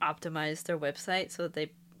 try and optimize their website so that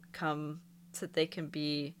they can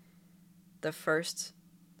be the first,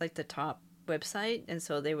 like the top website. And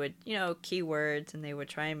so they would, keywords, and they would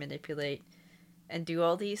try and manipulate and do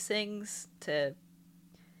all these things to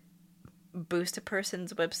boost a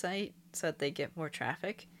person's website so that they get more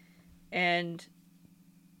traffic. And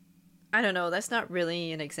I don't know, that's not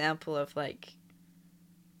really an example of like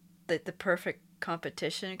the perfect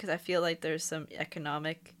competition, because I feel like there's some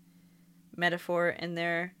economic metaphor in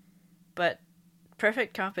there, but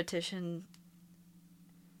perfect competition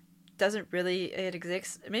doesn't really, it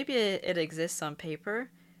exists, maybe it exists on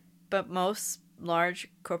paper, but most large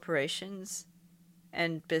corporations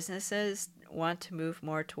and businesses want to move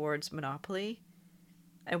more towards monopoly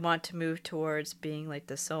and want to move towards being like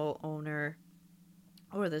the sole owner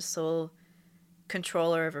or the sole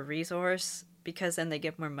controller of a resource, because then they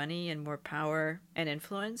get more money and more power and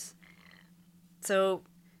influence. So,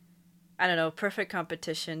 I don't know, perfect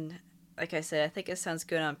competition, like I said, I think it sounds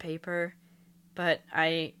good on paper, but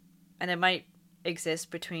it might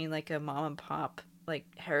exist between like a mom and pop, like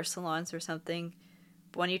hair salons or something.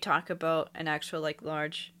 But when you talk about an actual like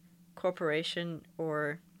large corporation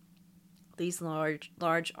or these large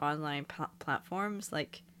online platforms,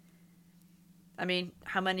 like, I mean,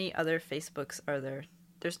 how many other Facebooks are there?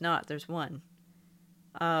 There's one.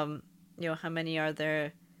 How many are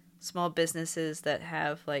there small businesses that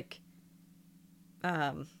have like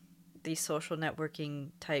these social networking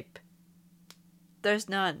type? There's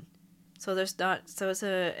none. So there's not, so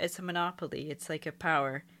it's a monopoly. It's like a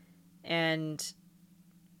power. And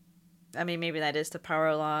I mean, maybe that is the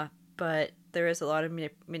power law, but there is a lot of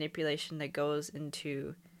manipulation that goes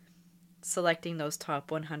into selecting those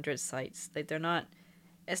top 100 sites. Like they're not.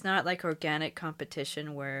 It's not like organic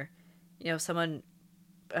competition where, someone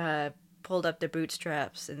uh, pulled up their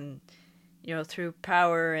bootstraps and through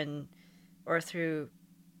power and or through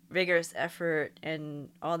vigorous effort and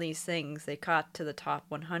all these things they got to the top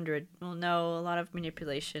 100. Well, no, a lot of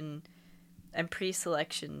manipulation and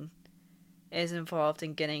pre-selection is involved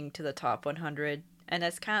in getting to the top 100, and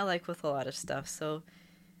that's kind of like with a lot of stuff. So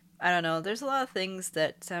I don't know, there's a lot of things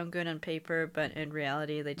that sound good on paper but in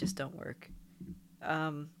reality they just don't work.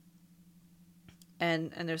 And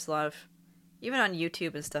there's a lot of, even on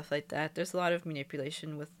YouTube and stuff like that, there's a lot of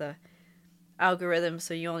manipulation with the algorithm,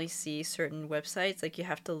 so you only see certain websites. Like you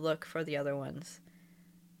have to look for the other ones.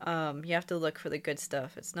 You have to look for the good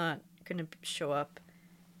stuff. It's not going to show up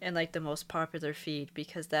in like the most popular feed,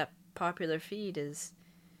 because that popular feed is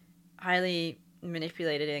highly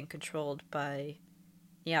manipulated and controlled by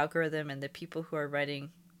the algorithm and the people who are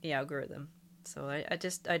writing the algorithm. So I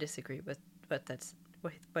disagree with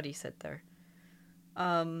what he said there.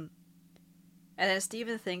 And then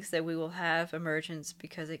Steven thinks that we will have emergence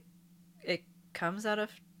because it comes out of,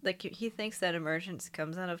 like, he thinks that emergence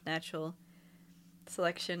comes out of natural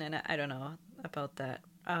selection, and I don't know about that.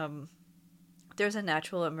 There's a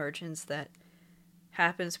natural emergence that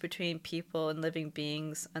happens between people and living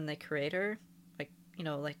beings and the creator,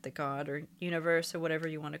 like the God or universe or whatever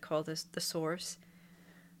you want to call this, the source.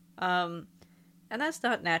 And that's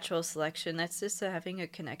not natural selection. That's just having a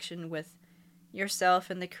connection with yourself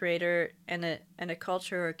and the creator, and a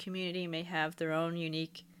culture or community may have their own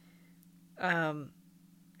unique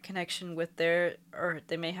connection with or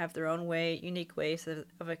they may have their own unique ways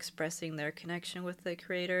of expressing their connection with the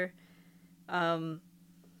creator.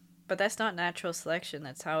 But that's not natural selection.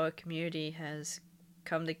 That's how a community has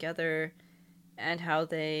come together and how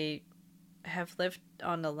they have lived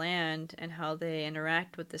on the land and how they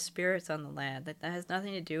interact with the spirits on the land. That has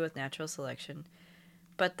nothing to do with natural selection.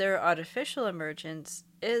 But their artificial emergence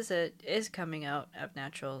is coming out of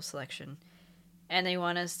natural selection. And they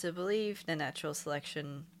want us to believe the natural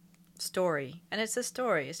selection story. And it's a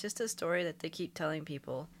story. It's just a story that they keep telling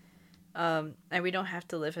people. And we don't have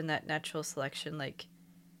to live in that natural selection,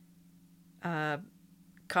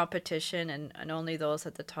 competition, and only those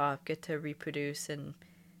at the top get to reproduce and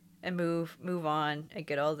move on and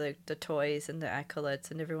get all the toys and the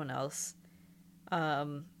accolades, and everyone else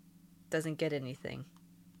doesn't get anything.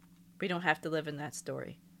 We don't have to live in that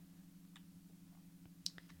story.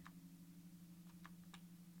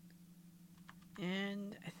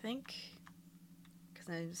 And I think, because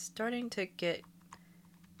I'm starting to get...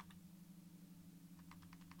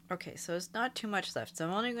 Okay, so it's not too much left. So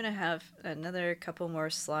I'm only going to have another couple more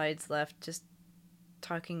slides left, just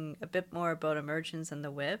talking a bit more about emergence and the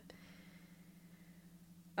web.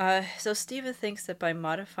 So Steven thinks that by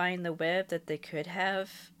modifying the web that they could have,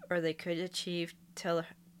 or they could achieve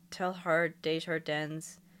Teilhard de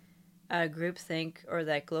Chardin's groupthink, or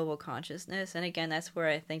that global consciousness. And again, that's where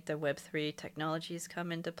I think the Web3 technologies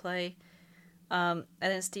come into play. And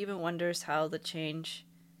then Steven wonders how the change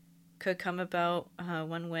could come about.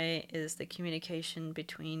 One way is the communication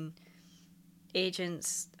between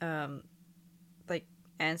agents, like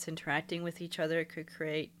ants interacting with each other, could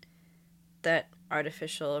create that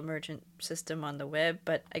artificial emergent system on the web.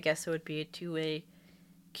 But I guess it would be a two-way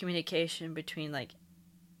communication between like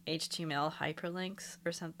HTML hyperlinks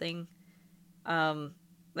or something.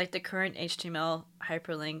 Like the current HTML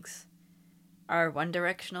hyperlinks are one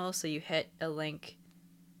directional, so you hit a link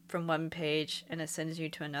from one page and it sends you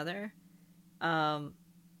to another. So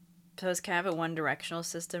it's kind of a one directional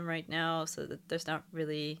system right now, so that there's not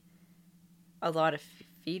really a lot of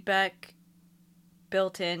feedback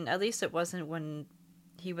built in. At least it wasn't when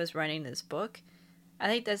he was writing this book. I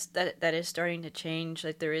think that is starting to change.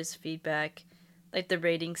 Like there is feedback, like the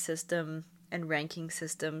rating system and ranking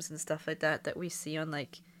systems and stuff like that we see on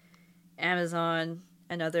like Amazon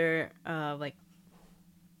and other like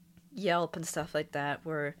Yelp and stuff like that,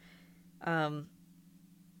 where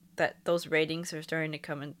that those ratings are starting to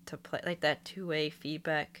come into play. Like that two-way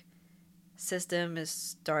feedback system is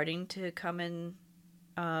starting to come in.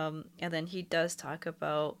 And then he does talk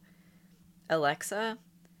about Alexa.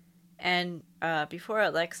 And before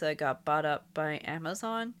Alexa got bought up by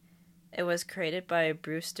Amazon, it was created by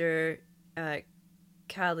Brewster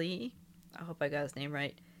Kahle. I hope I got his name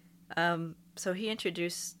right. So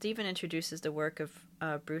Steven introduces the work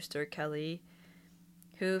of Brewster Kahle,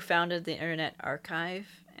 who founded the Internet Archive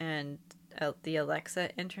and the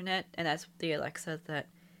Alexa Internet, and that's the Alexa that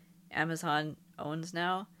Amazon owns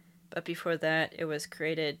now. But before that, it was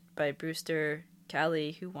created by Brewster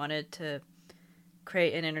Kelly, who wanted to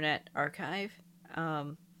create an internet archive.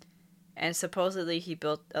 Um, and supposedly he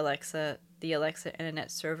built the Alexa internet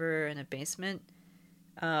server in a basement.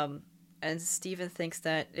 Um, and Stephen thinks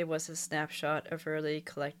that it was a snapshot of early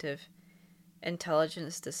collective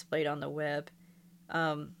intelligence displayed on the web.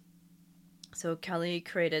 Um, so Kelly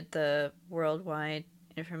created the worldwide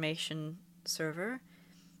information server,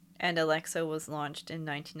 and Alexa was launched in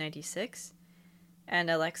 1996. And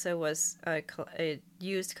Alexa was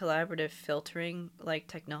used collaborative filtering like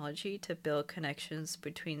technology to build connections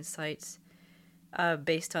between sites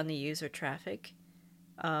based on the user traffic.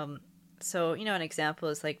 Um, so, an example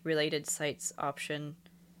is like related sites option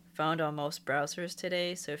found on most browsers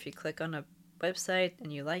today. So if you click on a website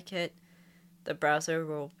and you like it, the browser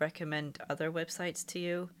will recommend other websites to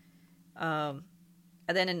you. Um,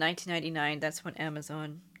 and then in 1999, that's when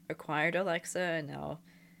Amazon acquired Alexa, and now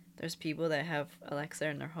there's people that have Alexa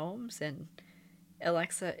in their homes, and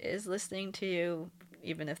Alexa is listening to you,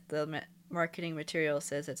 even if the marketing material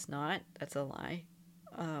says it's not. That's a lie.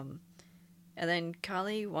 And then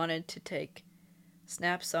Kali wanted to take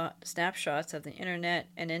snapshots of the internet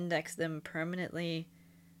and index them permanently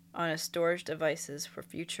on a storage devices for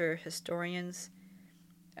future historians.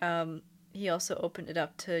 He also opened it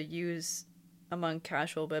up to use among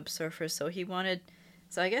casual web surfers.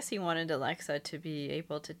 So I guess he wanted Alexa to be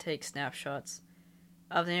able to take snapshots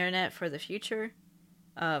of the internet for the future.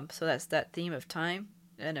 So that's that theme of time,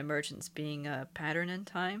 and emergence being a pattern in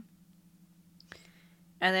time.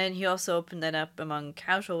 And then he also opened that up among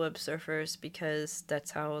casual web surfers because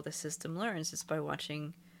that's how the system learns, is by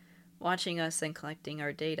watching us and collecting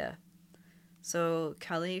our data. So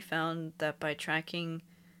Kali found that by tracking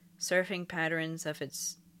surfing patterns of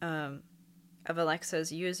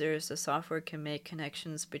Alexa's users, the software can make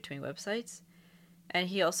connections between websites. And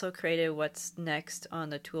he also created what's next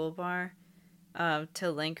on the toolbar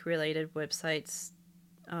to link related websites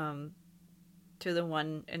to the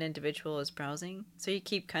one an individual is browsing. So you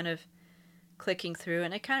keep kind of clicking through,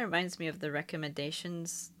 and it kind of reminds me of the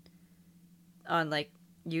recommendations on like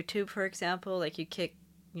YouTube, for example. Like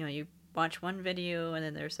you watch one video and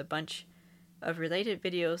then there's a bunch of related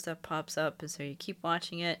videos that pops up, and so you keep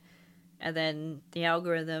watching it, and then the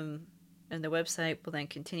algorithm and the website will then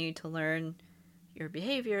continue to learn your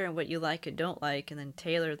behavior and what you like and don't like, and then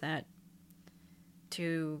tailor that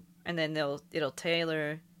and then it'll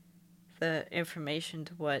tailor the information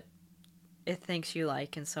to what it thinks you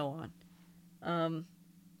like, and so on.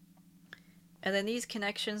 And then these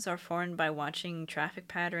connections are formed by watching traffic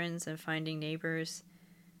patterns and finding neighbors,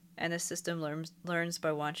 and the system learns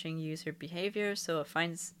by watching user behavior, so it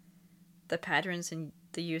finds the patterns in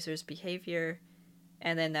the user's behavior,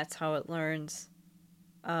 and then that's how it learns.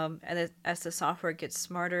 As the software gets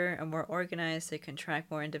smarter and more organized, it can track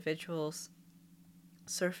more individuals'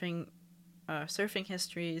 surfing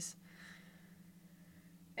histories.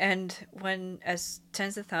 And as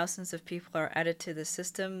tens of thousands of people are added to the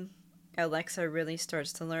system, Alexa really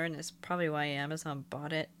starts to learn. It's probably why Amazon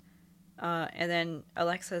bought it. And then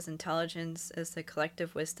Alexa's intelligence is the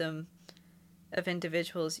collective wisdom of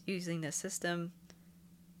individuals using the system.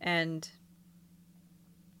 And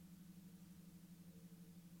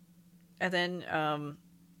then,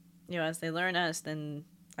 as they learn us, then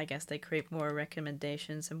I guess they create more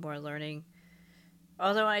recommendations and more learning.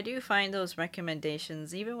 Although I do find those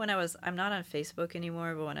recommendations, even when I'm not on Facebook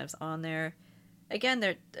anymore, but when I was on there, again,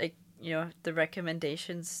 they're like, the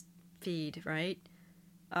recommendations feed, right?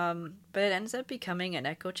 But it ends up becoming an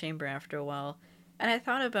echo chamber after a while. And I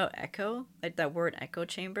thought about echo, like that word echo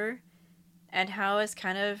chamber, and how it's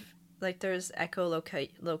kind of like there's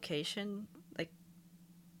echolocation, like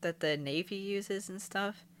that the Navy uses and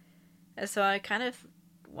stuff. And so I kind of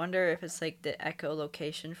wonder if it's like the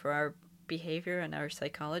echolocation for our behavior and our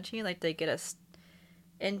psychology. Like they get us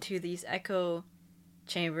into these echo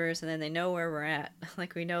chambers, and then they know where we're at.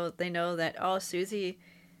 Like they know that, oh, Susie,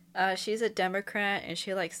 she's a Democrat and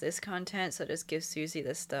she likes this content, so just give Susie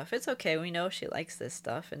this stuff. It's okay, we know she likes this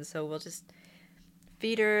stuff, and so we'll just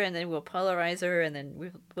feed her, and then we'll polarize her, and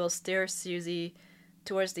then we'll steer Susie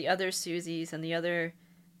towards the other Susies and the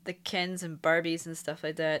Kens and Barbies and stuff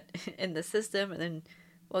like that in the system, and then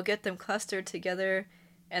we'll get them clustered together,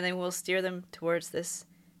 and then we'll steer them towards this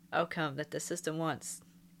outcome that the system wants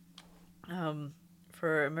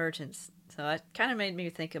for emergence. So it kind of made me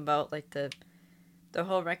think about like the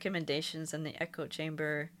whole recommendations and the echo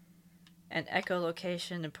chamber and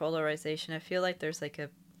echolocation and polarization. I feel like there's like a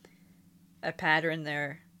pattern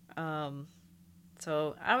there.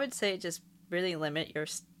 So I would say just really limit your...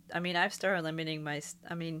 I've started limiting my...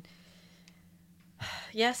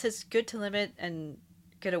 yes, it's good to limit and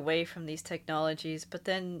get away from these technologies, but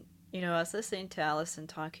then, I was listening to Allison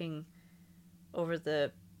talking over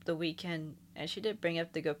the weekend, and she did bring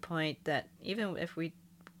up the good point that even if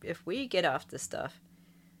we get off this stuff,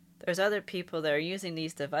 there's other people that are using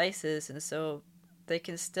these devices, and so they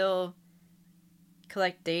can still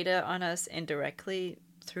collect data on us indirectly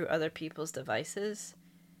through other people's devices,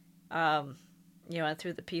 um, and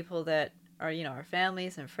through the people that are, our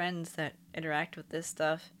families and friends that interact with this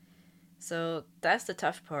stuff. So that's the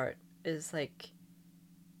tough part, is like,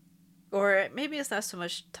 or maybe it's not so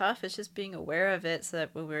much tough, it's just being aware of it so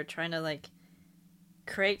that when we're trying to like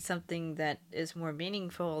create something that is more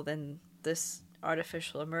meaningful than this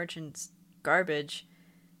artificial emergence garbage,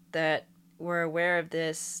 that we're aware of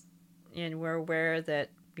this and we're aware that,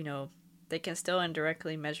 they can still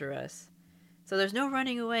indirectly measure us. So there's no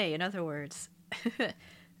running away, in other words.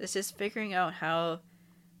 It's just figuring out how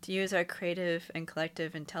to use our creative and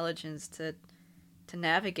collective intelligence to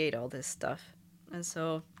navigate all this stuff. And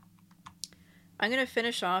so I'm going to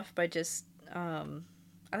finish off by just,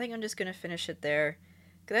 I think I'm just going to finish it there.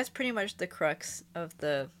 Because that's pretty much the crux of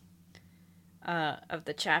the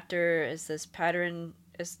chapter, is this pattern,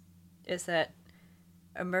 is that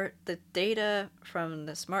the data from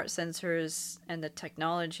the smart sensors and the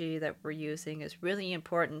technology that we're using is really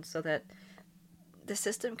important so that the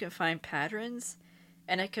system can find patterns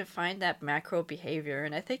and it can find that macro behavior.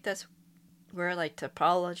 And I think that's where like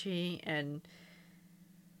topology and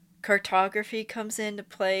cartography comes into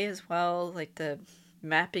play as well, like the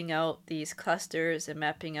mapping out these clusters and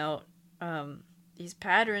mapping out these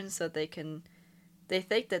patterns so they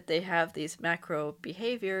think that they have these macro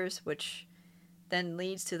behaviors, which then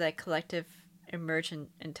leads to that collective emergent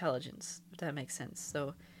intelligence, if that makes sense.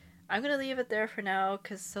 So I'm going to leave it there for now,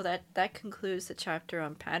 so that concludes the chapter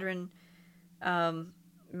on patterns and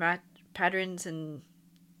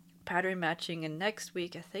pattern matching. And next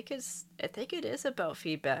week, I think it is about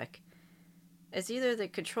feedback. It's either the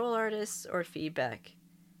control artists or feedback.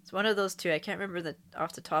 It's one of those two. I can't remember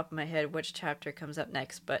off the top of my head which chapter comes up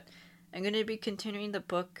next, but I'm going to be continuing the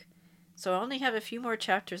book. So I only have a few more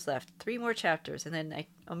chapters left, 3 more chapters, and then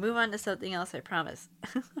I'll move on to something else, I promise.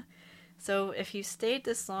 So if you stayed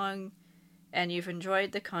this long and you've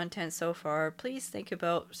enjoyed the content so far, please think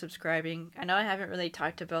about subscribing. I know I haven't really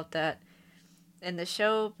talked about that in the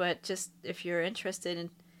show, but just if you're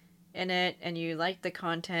interested in it and you like the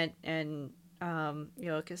content, and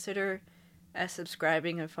consider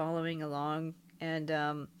subscribing and following along. And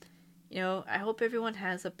I hope everyone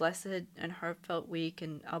has a blessed and heartfelt week,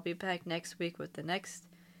 and I'll be back next week with the next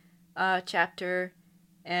chapter.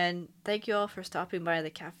 And thank you all for stopping by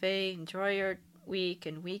the cafe. Enjoy your week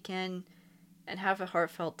and weekend, and have a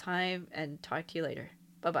heartfelt time, and talk to you later.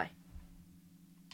 Bye-bye.